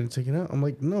they ever going to take it out? I'm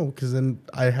like, no, because then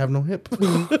I have no hip.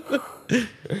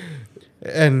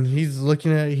 And he's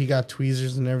looking at it. He got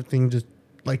tweezers and everything, just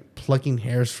like plucking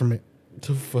hairs from it.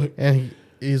 The fuck? And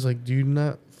he's like, do you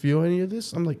not feel any of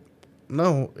this? I'm like,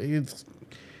 no, it's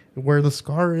where the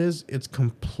scar is. It's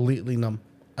completely numb.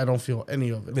 I don't feel any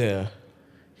of it. Yeah.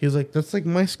 He's like, that's like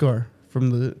my scar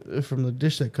from the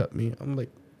dish that cut me. I'm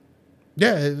like,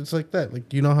 yeah, it's like that.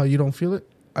 Like, you know how you don't feel it?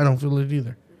 I don't feel it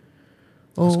either.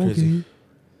 That's Oh, crazy. okay.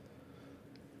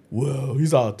 Whoa,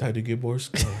 he's all time to get more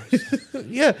scars.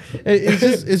 Yeah,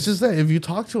 it's just that if you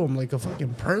talk to him like a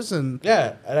fucking person,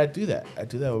 Yeah, and I do that. I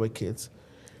do that with my kids.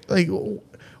 like,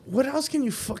 what else can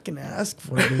you fucking ask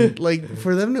for, dude? Like,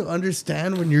 for them to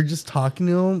understand when you're just talking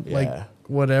to them, Yeah. like,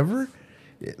 whatever.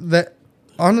 That,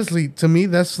 honestly, to me,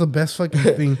 that's the best fucking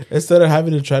thing. Instead of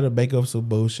having to try to make up some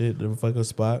bullshit in a fucking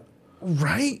spot.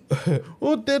 Right?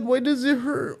 Oh, Dad, why does it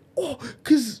hurt? Oh,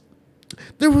 because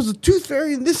there was a tooth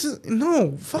fairy and this is...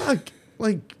 No, fuck.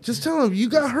 Like, just tell him you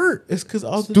got hurt. It's because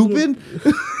all Stupid.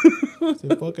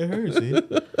 It fucking hurts, dude.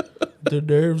 The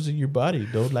nerves in your body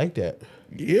don't like that.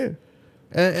 Yeah.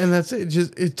 And that's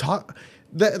it.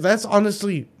 That's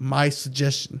honestly my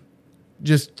suggestion.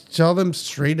 Just tell them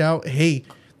straight out, hey,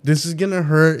 this is gonna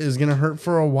hurt. It's gonna hurt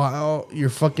for a while. You're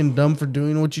fucking dumb for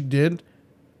doing what you did.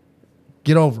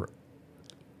 Get over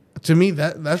it. To me,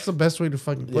 that's the best way to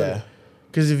fucking put it.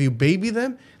 Because if you baby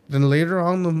them, then later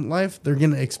on in life, they're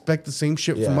gonna expect the same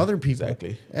shit from other people.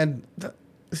 Exactly. And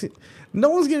no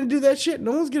one's gonna do that shit.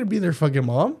 No one's gonna be their fucking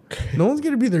mom. No one's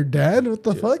gonna be their dad. What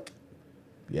the fuck?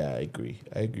 Yeah, I agree.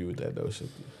 I agree with that notion.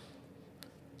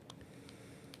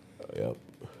 Yep.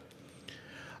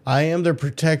 I am their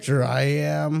protector. I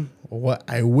am what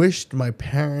I wished my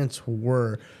parents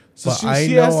were. But I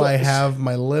know I have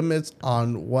my limits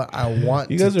on what I want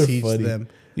to teach them.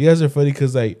 You guys are funny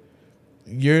because, like,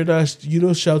 you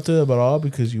don't shelter them at all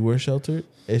because you were sheltered,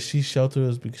 and she sheltered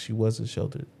us because she wasn't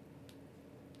sheltered.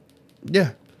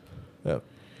 Yeah. Yep.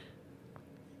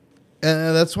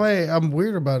 And that's why I'm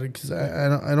weird about it because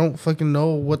I don't fucking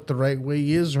know what the right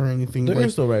way is or anything. There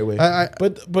is no right way.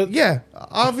 But yeah,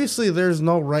 obviously there's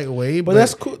no right way. But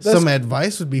that's cool. Some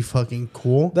advice would be fucking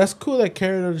cool. That's cool that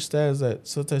Karen understands that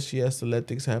sometimes she has to let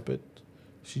things happen.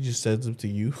 She just sends them to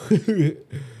you.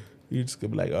 You're just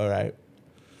gonna be like, all right.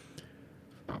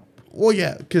 Well,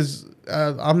 yeah, because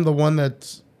I'm the one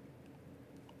that's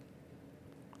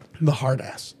the hard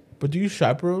ass. But do you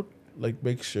chaperone? Like,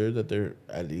 make sure that they're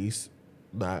at least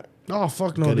not. Oh,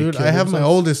 fuck no, dude. I have my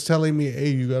oldest telling me, hey,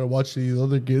 you got to watch these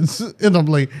other kids. And I'm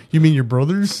like, you mean your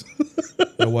brothers?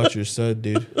 I watch your son,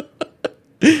 dude.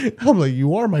 I'm like,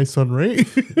 you are my son, right?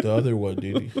 The other one,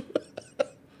 dude.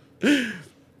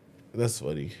 That's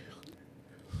funny.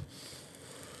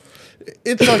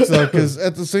 It sucks, though, because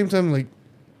at the same time, like,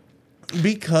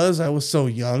 because I was so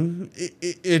young,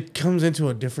 it comes into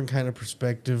a different kind of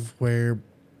perspective where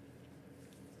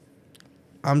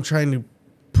I'm trying to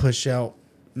push out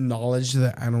knowledge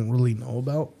that I don't really know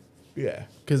about. Yeah.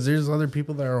 Because there's other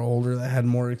people that are older that had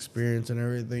more experience and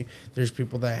everything. There's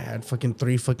people that had fucking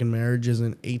 3 fucking marriages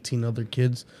and 18 other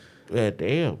kids. Yeah,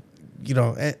 damn. You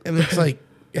know, and it's like,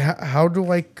 how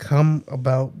do I come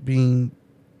about being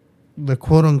the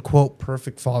quote-unquote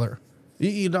perfect father?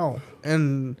 You know,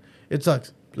 and it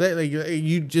sucks. Like,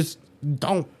 you just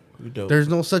don't. There's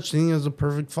no such thing as a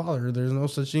perfect father. There's no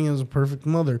such thing as a perfect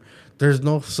mother. There's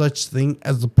no such thing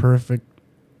as a perfect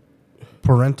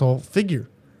parental figure.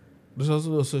 There's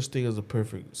also no such thing as a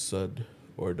perfect son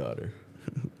or daughter.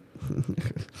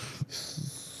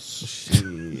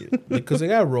 Shit. Because they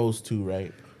got roles too,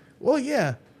 right? Well,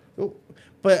 yeah.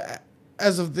 But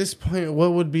as of this point,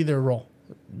 what would be their role?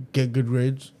 Get good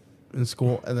grades in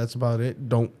school, and that's about it.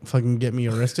 Don't fucking get me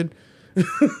arrested.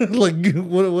 Like,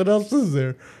 what else is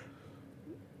there?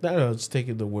 I don't know, just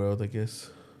taking the world, I guess.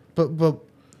 But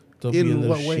Don't be a in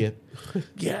little what way? shit.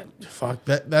 Yeah, fuck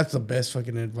that's the best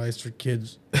fucking advice for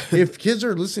kids. If kids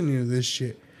are listening to this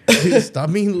shit,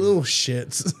 stop being little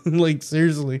shits. Like,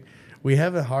 seriously, we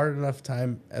have a hard enough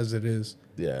time as it is.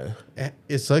 Yeah,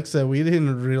 It sucks that we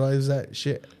didn't realize that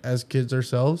shit as kids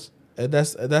ourselves. and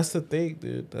that's the thing,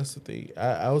 dude. That's the thing.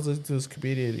 I was listening to this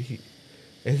comedian.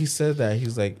 He said that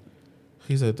he's like,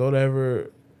 don't ever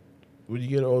when you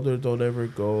get older, don't ever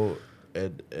go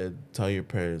and tell your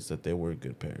parents that they weren't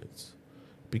good parents,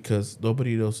 because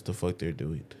nobody knows what the fuck they're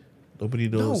doing. Nobody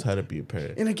knows how to be a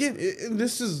parent. And again,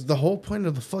 this is the whole point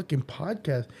of the fucking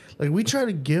podcast. Like, we try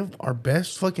to give our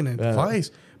best fucking advice,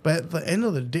 but at the end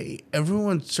of the day,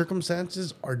 everyone's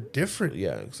circumstances are different.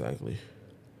 Yeah, exactly.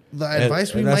 The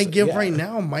advice we might give right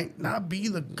now might not be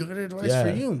the good advice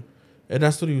for you. And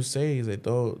that's what he was saying. He's like,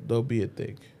 don't be a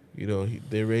dick. You know,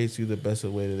 they raised you the best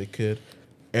way that they could.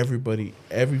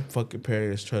 Every fucking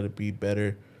parent is trying to be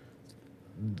better.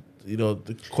 You know,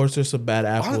 of course, there's some bad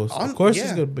apples. Of course,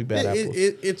 there's gonna be bad apples.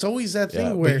 It's always that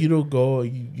thing where but you don't go.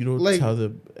 You don't like, tell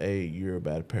them, "Hey, you're a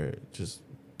bad parent." Just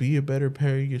be a better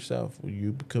parent yourself. When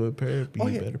you become a parent, be a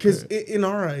better parent. Because in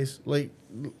our eyes, like,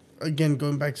 again,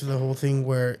 going back to the whole thing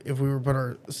where if we were put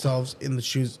ourselves in the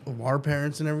shoes of our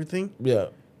parents and everything,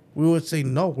 we would say,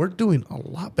 no, we're doing a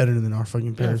lot better than our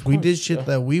fucking parents. We did shit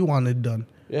that we wanted done.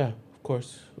 Yeah, of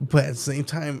course. But at the same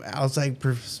time, outside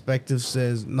perspective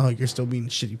says, no, you're still being a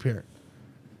shitty parent.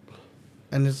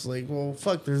 And it's like, well,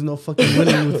 fuck, there's no fucking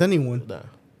winning with anyone. Nah.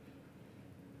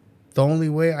 The only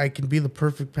way I can be the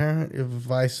perfect parent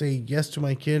if I say yes to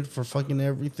my kid for fucking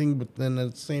everything, but then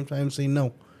at the same time say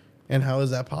no. And how is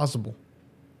that possible?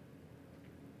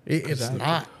 It's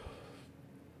not.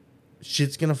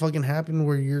 Shit's gonna fucking happen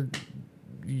where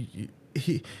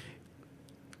it's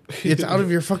out of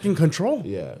your fucking control.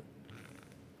 Yeah.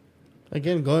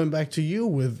 Again, going back to you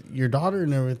with your daughter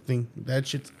and everything, that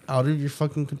shit's out of your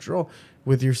fucking control.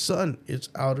 With your son, it's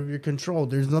out of your control.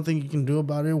 There's nothing you can do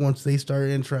about it once they start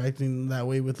interacting that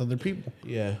way with other people.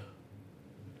 Yeah.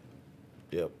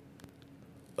 Yep.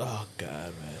 Oh,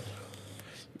 God, man.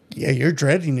 Yeah, you're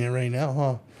dreading it right now,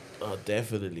 huh? Oh,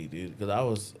 definitely, dude. Because I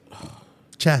was...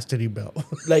 Chastity belt.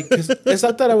 Like, cause it's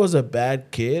not that I was a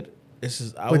bad kid. It's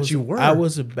just you were. I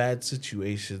was in bad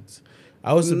situations.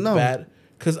 I was in bad...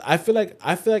 Because I feel like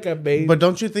I made... But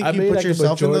don't you think you put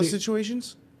yourself in those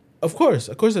situations? Of course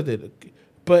I did.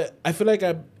 But I feel like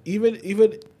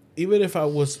even if I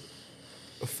was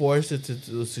forced into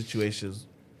those situations,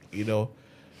 you know,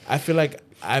 I feel like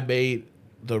I made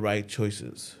the right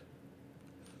choices.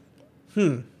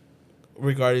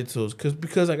 Regarding to those,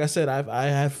 because like I said, I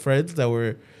had friends that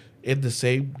were in the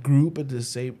same group, in the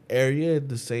same area, in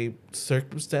the same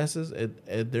circumstances,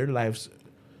 and their lives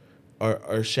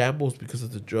are shambles because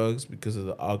of the drugs, because of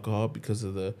the alcohol, because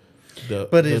of the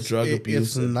drug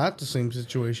abuse. It's not the same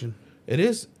situation. It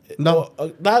is. No,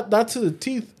 not to the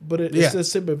teeth, but it's the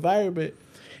same environment.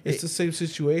 It's the same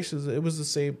situations. It was the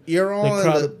same. You're all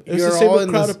it's the same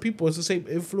crowd of people. It's the same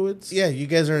influence. Yeah, you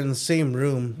guys are in the same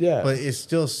room. Yeah, but it's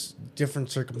still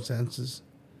different circumstances.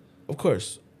 Of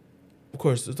course,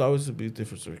 it's always to be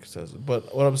different circumstances.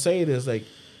 But what I'm saying is, like,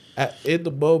 in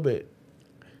the moment,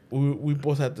 we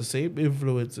both had the same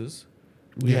influences.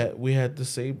 We had the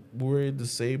same. We were in the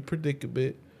same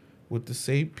predicament with the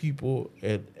same people,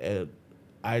 and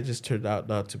I just turned out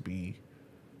not to be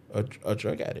a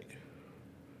drug addict.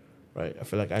 Right, I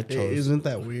feel like I chose. Isn't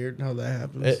that weird how that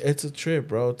happens? It's a trip,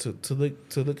 bro. To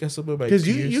look at some of my because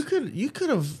you could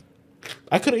have.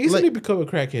 I could have easily become a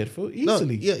crackhead.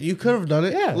 Easily, no, yeah, you could have done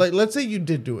it. Yeah, like let's say you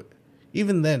did do it,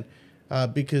 even then,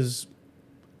 because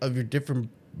of your different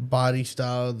body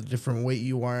style, the different weight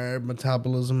you are,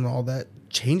 metabolism, and all that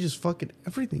changes fucking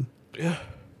everything. Yeah,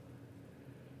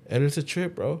 and it's a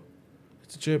trip, bro.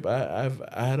 It's a trip. I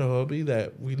had a homie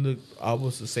that we looked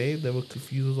almost the same. They would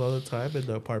confuse us all the time in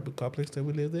the apartment complex that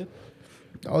we lived in.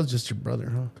 I was just your brother,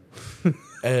 huh?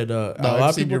 And a lot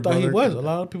of people thought he was. A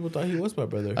lot of people thought he was my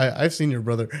brother. I've seen your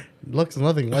brother. Looks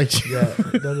nothing like you. Yeah,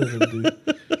 none of them do.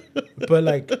 But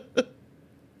like,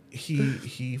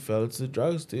 he fell into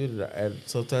drugs, dude. And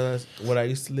sometimes when I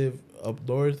used to live up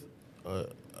north,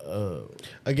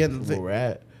 again, where we're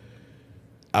at,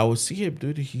 I would see him,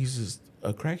 dude. He's just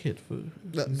a crackhead.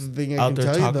 That's the thing I out can there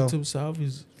tell you, talking though. to himself.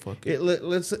 He's fucking.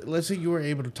 Let's say you were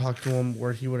able to talk to him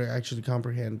where he would actually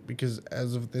comprehend. Because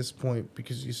as of this point,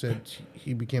 because you said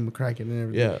he became a crackhead and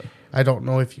everything. Yeah, I don't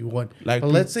know if you would. Like,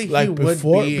 but let's say like he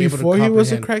before, would be able before to he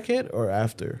was a comprehend. crackhead or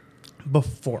after.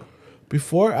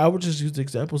 Before, I would just use the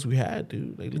examples we had,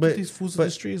 dude. Like, look at these fools in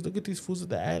the streets. Look at these fools in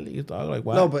the alley. It's all like,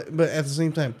 wow. No, but at the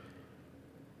same time,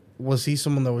 was he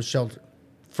someone that was sheltered?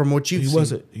 From what you've seen,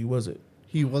 He wasn't.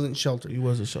 He wasn't sheltered. He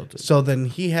wasn't sheltered. So then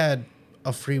he had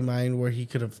a free mind where he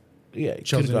could have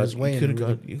chosen his way. He could have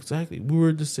gone. Exactly. We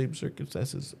were in the same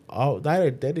circumstances. Not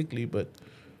identically, but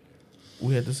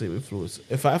we had the same influence.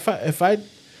 If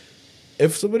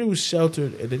somebody was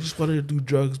sheltered and they just wanted to do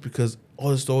drugs because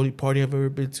oh, it's the only party I've ever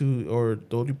been to, or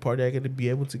the only party I'm gonna be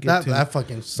able to get to. That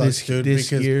fucking sucks, dude. This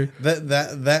because year.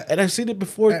 that And I've seen it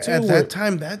before too. at that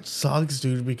time, that sucks,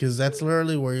 dude. Because that's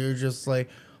literally where you're just like,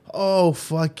 oh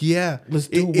fuck yeah, let's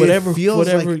do whatever. It feels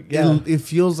whatever. like it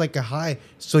feels like a high.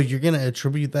 So you're gonna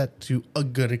attribute that to a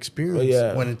good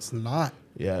experience when it's not.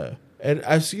 Yeah, and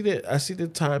I've seen it. I seen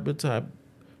it time and time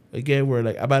again where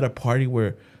like I'm at a party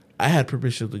where I had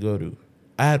permission to go to.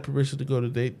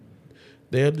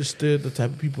 They understood the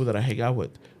type of people that I hang out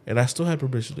with, and I still had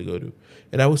permission to go to.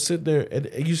 And I was sitting there, and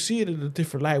you see it in a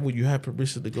different light when you have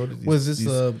permission to go to these. Was this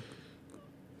it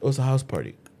was a house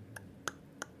party.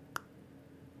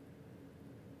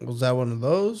 Was that one of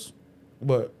those?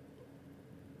 But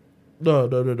no.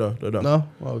 No?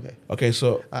 Oh, okay. Okay,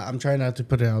 so I'm trying not to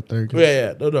put it out there.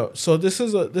 No. So this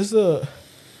is a.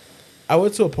 I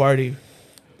went to a party.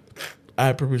 I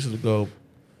had permission to go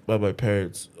by my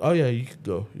parents. Oh yeah, you can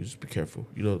go. You just be careful.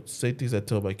 You know, same things I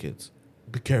tell my kids.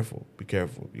 Be careful.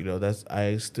 You know, I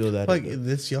instill that. Like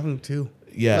this young too.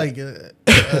 Yeah. Like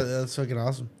that's fucking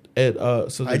awesome. And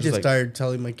so I just started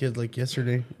telling my kids like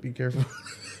yesterday, be careful.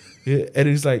 Yeah, and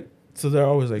he's like, so they're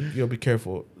always like, yo, be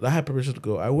careful. I had permission to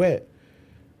go. I went,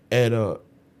 and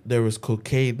there was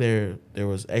cocaine there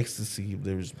was ecstasy,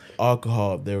 there was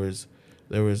alcohol, there was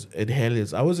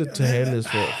inhalants. I was into inhalants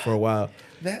for a while.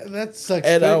 That sucks.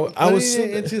 And I was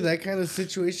into that kind of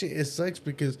situation. It sucks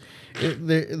because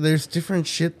there's different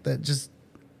shit that just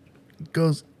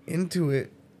goes into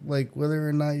it, like whether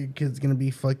or not your kid's gonna be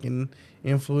fucking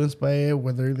influenced by it,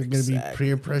 whether they're gonna be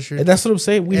peer pressure. And that's what I'm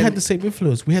saying. We had the same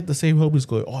influence. We had the same homies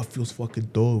going, oh, it feels fucking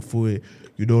dope for it.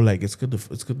 You know, like it's gonna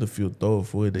feel dope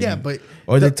for it. Yeah,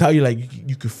 they tell you like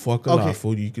you could fuck a lot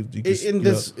for it. You could.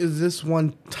 Is this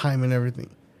one time and everything?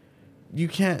 You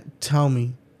can't tell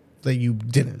me that you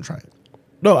didn't try it.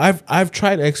 No, I've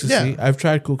tried ecstasy. Yeah. I've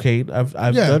tried cocaine. I've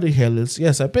done inhalants.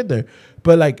 Yes, I've been there.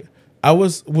 But like I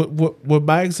was, what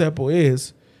my example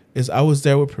is I was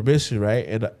there with permission, right?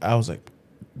 And I was like,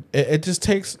 it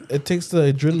takes the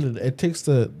adrenaline, it takes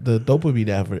the dopamine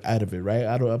out of it, right?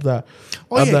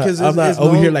 I'm not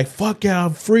over here like fuck yeah,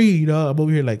 I'm free, you know. I'm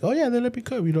over here like, oh yeah, then let me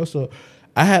come, you know. So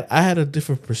I had a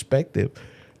different perspective,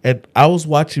 and I was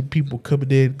watching people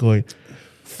coming in going,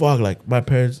 fuck, like my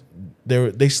parents.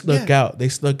 They snuck out.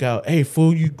 Hey,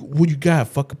 fool, what you got?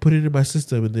 Fucking put it in my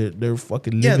system, and they're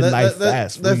fucking living life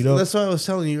fast. That's, you know? That's what I was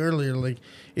telling you earlier. Like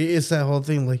it's that whole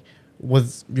thing. Like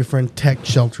was your friend Tech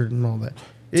sheltered and all that?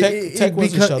 Tech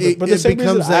wasn't sheltered, but it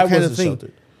becomes that kind of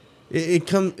thing.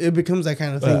 It becomes that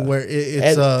kind of thing where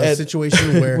it's a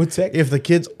situation where if the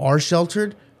kids are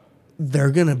sheltered,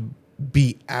 they're gonna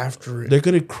be after it. They're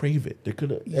gonna crave it. They're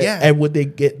gonna and when they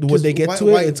get to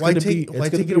it, it's gonna be why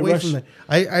take it away from that?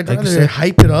 I'd rather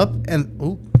hype it up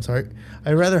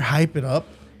I'd rather hype it up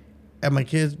and my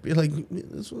kids be like,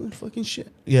 this was fucking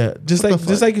shit. Yeah, just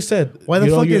like you said. Why the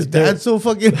fuck is dad so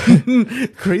fucking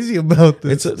crazy about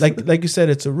this? It's like you said,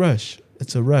 it's a rush.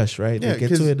 It's a rush, right? Yeah, they get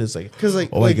to it. It's like because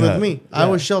like with me, I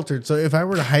was sheltered. So if I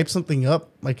were to hype something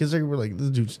up, my kids were like, "This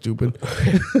dude's stupid."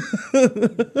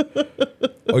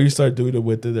 Or you start doing it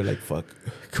with it, they're like, "Fuck,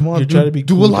 come on, trying to be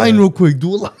do cool, a line real quick.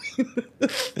 Do a line."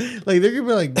 Like they're gonna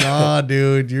be like, "Nah,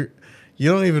 dude, you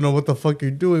don't even know what the fuck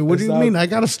you're doing. What do you mean? I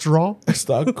got a straw. It's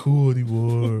not cool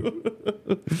anymore."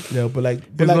 Yeah, but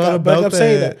I'm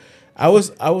saying that I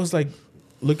was like.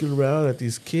 Looking around at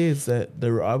these kids that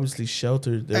they were obviously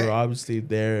sheltered, they were obviously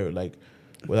there like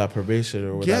without permission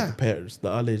or without the parents'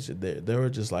 knowledge, and they were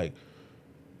just like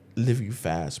living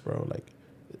fast, bro, like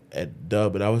and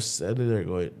dumb. And I was sitting there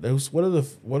going, that was one of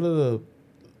the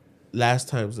last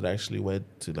times that I actually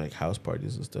went to like house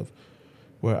parties and stuff,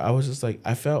 where I was just like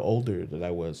I felt older than I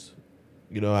was.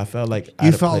 You know, I felt like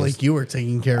you felt like you were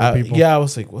taking care of people. Yeah, I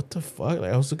was like, what the fuck?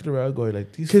 Like I was looking around going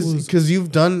like these because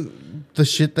you've done the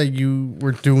shit that you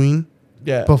were doing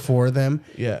before them.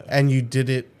 Yeah. And you did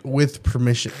it with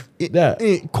permission.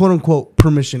 Quote unquote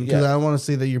permission. Because I don't want to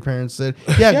say that your parents said,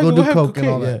 go do coke and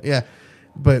all that. Yeah.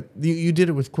 But you did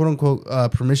it with quote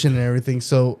unquote permission and everything.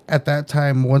 So at that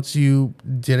time, once you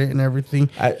did it and everything,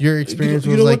 your experience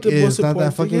was like, it's not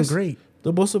that fucking great.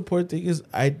 The most important thing is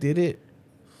I did it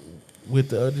with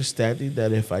the understanding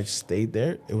that if I stayed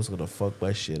there, it was gonna fuck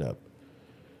my shit up.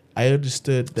 I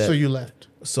understood that. So you left.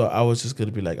 So I was just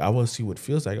gonna be like, I want to see what it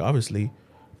feels like, obviously,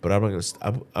 but I'm not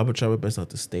gonna. I'm gonna try my best not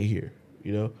to stay here.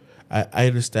 You know, I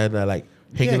understand that like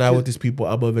hanging out with these people,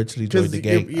 I'm gonna eventually join the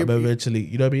gang. I'm eventually,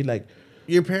 you know what I mean? Like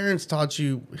your parents taught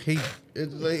you. Hey,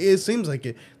 it seems like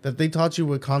it that they taught you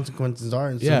what consequences are,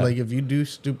 and so like if you do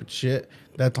stupid shit,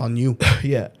 that's on you.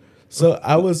 Yeah. So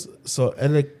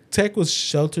and like. Tech was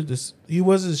sheltered. He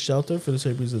wasn't sheltered for the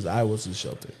same reasons I wasn't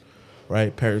sheltered,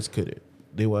 right? Parents couldn't.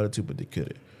 They wanted to, but they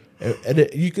couldn't.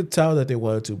 You could tell that they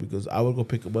wanted to because I would go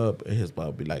pick him up, and his mom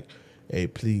would be like, "Hey,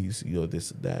 please,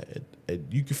 this and that," and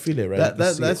you can feel it, right?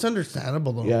 That's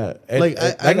understandable, though. Yeah,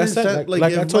 I said, like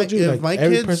I told you, if my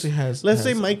every kids, person has. Let's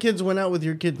say my kids went out with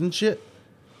your kids and shit.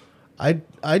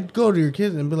 I'd go to your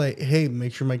kids and be like, "Hey,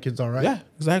 make sure my kid's all right." Yeah,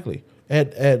 exactly.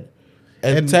 And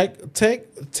Tech.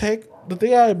 The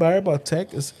thing I admire about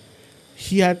Tech is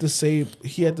he had the same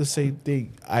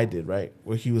thing I did, right?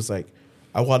 Where he was like,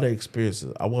 I want to experience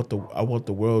it. I want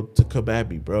the world to come at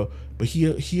me, bro. But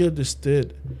he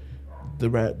understood the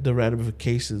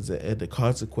ramifications and the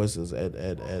consequences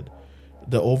and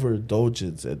the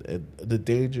overindulgence and the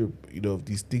danger, of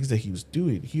these things that he was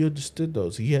doing. He understood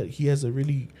those. He has a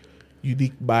really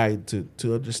unique mind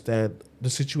to understand the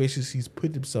situations he's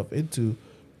put himself into.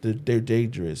 They're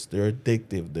dangerous. They're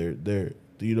addictive. They're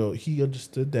he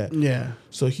understood that. Yeah.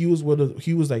 So he was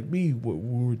like me.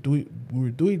 We were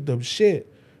doing dumb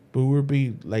shit, but we were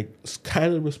being like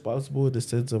kind of responsible in the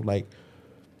sense of like,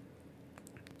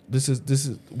 this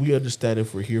is we understand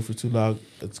if we're here for too long,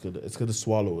 it's gonna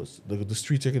swallow us. The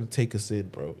streets are gonna take us in,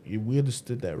 bro. We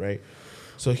understood that, right?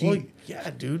 So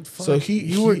yeah, dude. Fuck. So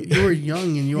you were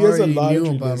young and you already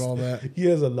knew about all that. He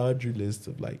has a laundry list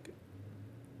of like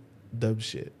dumb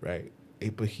shit, right?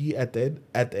 But he at the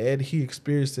end he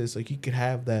experienced it, so he could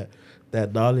have that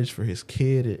knowledge for his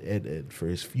kid and for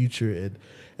his future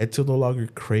and to no longer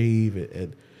crave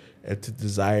and to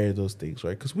desire those things,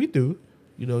 right? Because we do,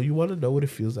 you want to know what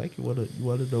it feels like. You want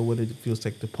to know what it feels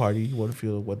like to party. You want to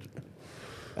feel what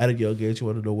at a young age. You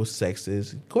want to know what sex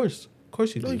is. Of course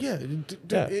you do. Oh yeah,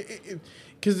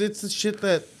 because it's the shit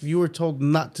that you were told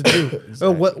not to do. Exactly.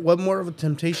 Oh, what more of a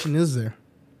temptation is there?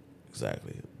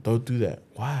 Exactly. Don't do that.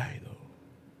 Why though?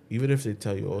 Even if they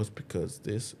tell you, it's because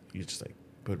this, you're just like,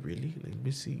 but really? Like, let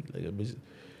me see.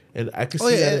 And I can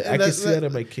see that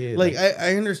in my kid. Like,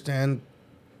 I understand,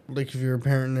 like, if you're a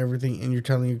parent and everything, and you're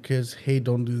telling your kids, hey,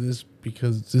 don't do this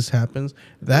because this happens.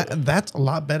 That's a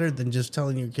lot better than just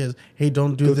telling your kids, hey,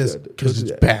 don't do this because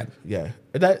it's bad. Yeah.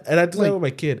 And I do that with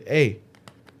my kid. Hey,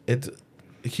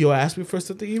 he'll ask me for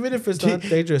something, even if it's not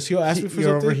dangerous. He'll ask me for something.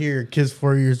 You're over here, kid's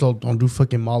 4 years old. Don't do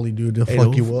fucking Molly, dude. They'll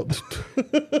fuck you up.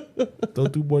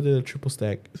 Don't do more than a triple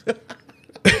stack.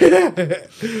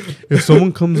 If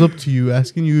someone comes up to you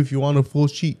asking you if you want a full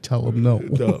sheet, tell them no.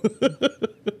 No.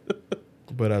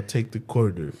 But I'll take the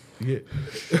corner. Yeah.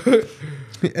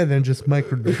 And then just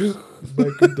microdose.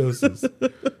 Microdoses.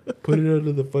 Put it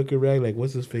under the fucking rag like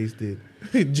what's his face did.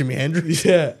 Jimi Hendrix.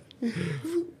 Yeah.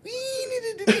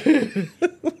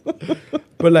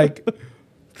 But like,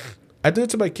 I do it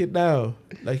to my kid now.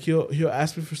 Like he'll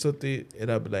ask me for something, and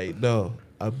I'm like, no,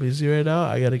 I'm busy right now.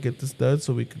 I gotta get this done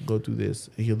so we can go do this.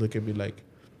 And he'll look at me like,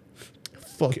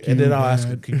 fuck you. And then I'll ask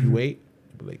him, can you wait?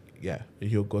 I'm like, yeah.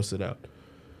 And he'll go sit down.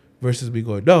 Versus me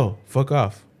going, no, fuck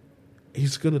off.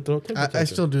 He's gonna throw a temper tantrum. I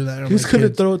still do that. He's gonna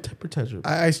throw a temper tantrum.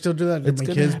 I still do that to my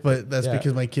kids, but that's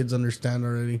because my kids understand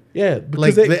already. Yeah,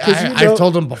 because I've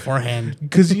told them beforehand.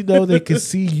 Because they can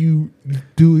see you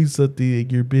doing something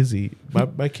and you're busy.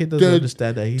 My kid doesn't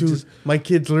understand that. My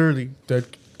kid's literally, Dad,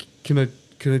 can I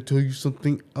tell you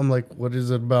something? I'm like, what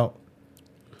is it about?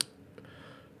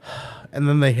 And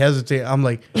then they hesitate. I'm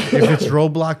like, if it's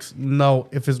Roblox, no.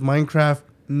 If it's Minecraft,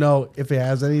 no. If it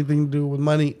has anything to do with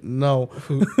money, no.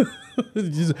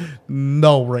 Just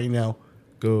no right now.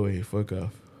 Go away, fuck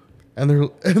off.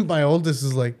 And my oldest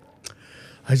is like,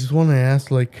 I just want to ask,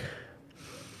 like,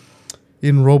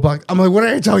 in Roblox. I'm like, what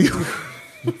did I tell you?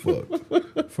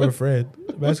 Fuck. For a friend.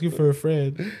 I'm asking for a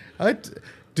friend.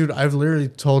 Dude, I've literally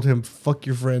told him, fuck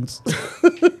your friends.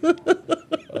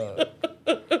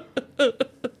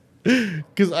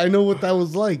 Because I know what that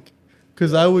was like.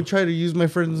 Because I would try to use my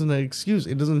friends as an excuse.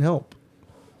 It doesn't help.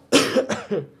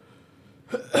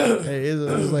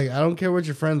 It's like, I don't care what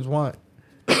your friends want.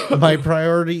 My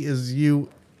priority is you,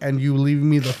 and you leaving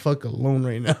me the fuck alone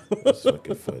right now. It's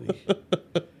fucking funny.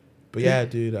 But yeah,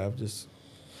 dude, I'm just...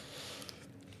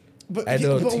 But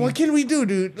what can we do,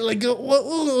 dude? Like,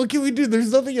 what can we do?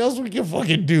 There's nothing else we can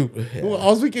fucking do. Yeah.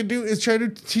 All we can do is try to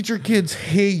teach our kids,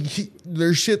 hey,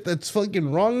 there's shit that's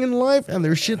fucking wrong in life, and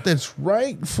there's shit that's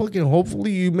right. Fucking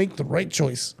hopefully you make the right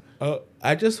choice.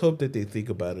 I just hope that they think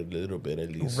about it a little bit at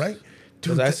least. Right?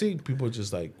 Because I see people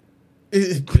just like,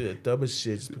 dumb as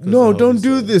shit. No, don't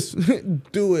do this.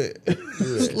 Do it.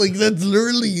 Like, that's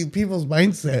literally people's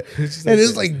mindset.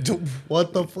 It's like,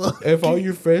 what the fuck? If all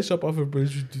your friends jump off a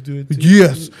bridge, you do it too.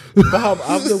 Yes. Mom,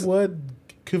 I'm the one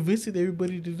convincing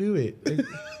everybody to do it. Like,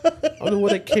 I'm the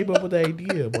one that came up with the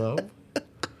idea, Mom.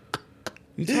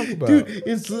 You talking about? Dude,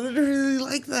 it's literally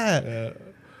like that. Yeah.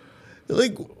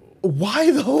 Like,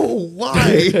 Why though?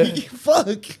 Why?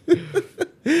 Fuck.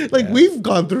 Like we've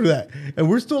gone through that, and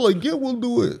we're still like, yeah, we'll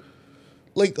do it.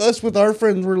 Like us with our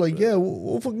friends, we're like, yeah,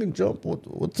 we'll fucking jump.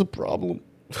 What's the problem?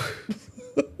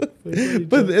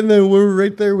 And then we're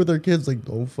right there with our kids, like,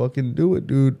 don't fucking do it,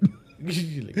 dude.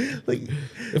 Like,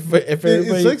 if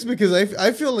everybody, it sucks because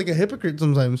I feel like a hypocrite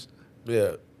sometimes.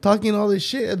 Yeah, talking all this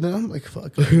shit, and then I'm like,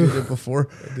 fuck, I did it before.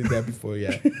 I did that before,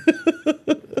 yeah.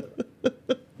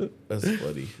 That's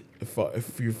funny.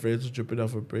 If your friends were jumping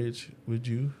off a bridge, would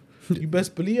you? You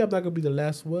best believe I'm not gonna be the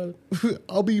last one.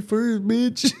 I'll be first,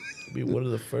 bitch. I'll be one of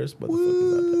the first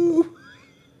motherfuckers out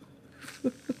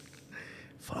there.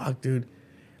 Fuck, dude.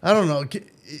 I don't know.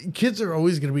 Kids are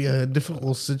always gonna be a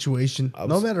difficult situation,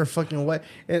 no matter fucking what.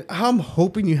 And I'm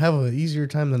hoping you have an easier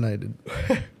time than I did.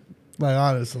 Like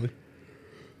honestly.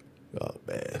 Oh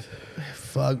man.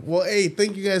 Fuck. Well, hey,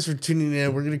 thank you guys for tuning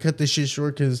in. We're gonna cut this shit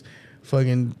short because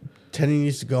fucking Teddy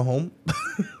needs to go home.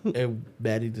 And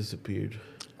Maddie disappeared.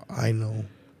 I know.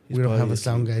 We don't have a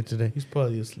sound guy today. He's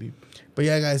probably asleep. But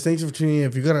yeah, guys, thanks for tuning in.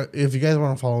 If you guys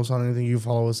want to follow us on anything, you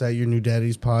follow us at Your New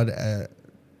Daddy's Pod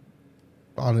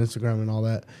on Instagram and all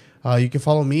that. You can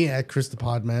follow me at Chris the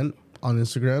Podman on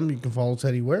Instagram. You can follow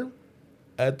Teddy where?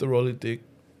 At the Rolling Dick.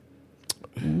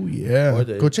 Ooh yeah.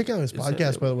 Go check out his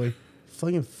podcast, by the way.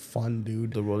 Fucking fun,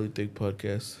 dude. The Rolling Dick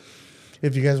Podcast.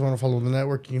 If you guys want to follow the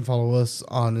network, you can follow us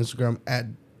on Instagram at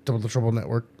Double the Trouble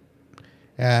Network.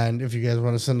 And if you guys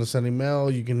want to send us any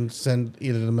mail, you can send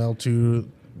either the mail to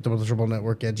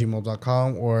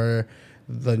doublethetroublenetwork@gmail.com or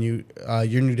the new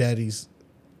Your New Daddy's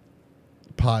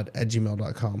Pod at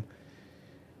gmail.com.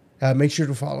 Make sure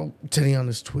to follow Teddy on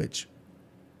his Twitch.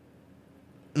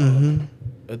 The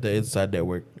Inside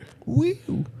Network. Woo.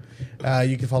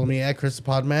 You can follow me at Chris the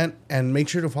Podman, and make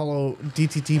sure to follow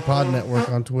DTT Pod Network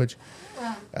on Twitch.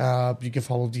 You can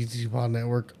follow DTT Pod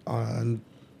Network on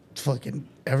fucking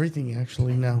everything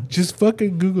actually now. Just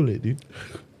fucking Google it, dude.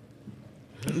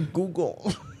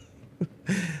 Google.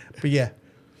 But yeah,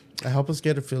 help us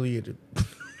get affiliated.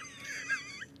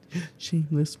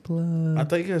 Shameless plug. I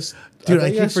think it's... Dude,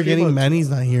 I keep forgetting Manny's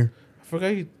not here. I forgot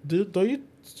you... Dude, don't you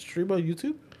stream on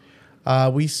YouTube?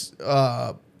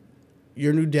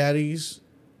 Your New Daddy's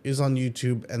is on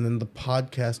YouTube, and then the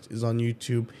podcast is on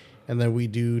YouTube, and then we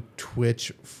do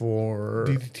Twitch for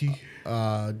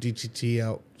DTT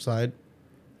outside.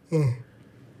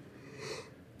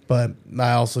 But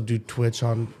I also do Twitch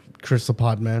on Chris the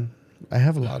Podman. I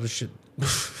have a lot of shit.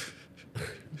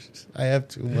 I have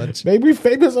too much. Maybe we're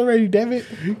famous already, damn it.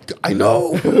 I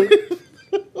know.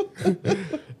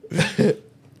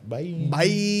 Bye.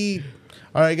 Bye.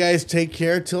 All right, guys. Take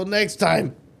care. Till next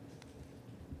time.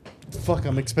 Fuck,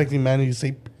 I'm expecting Manny to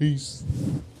say peace.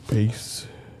 Peace.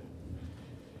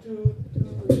 Dude.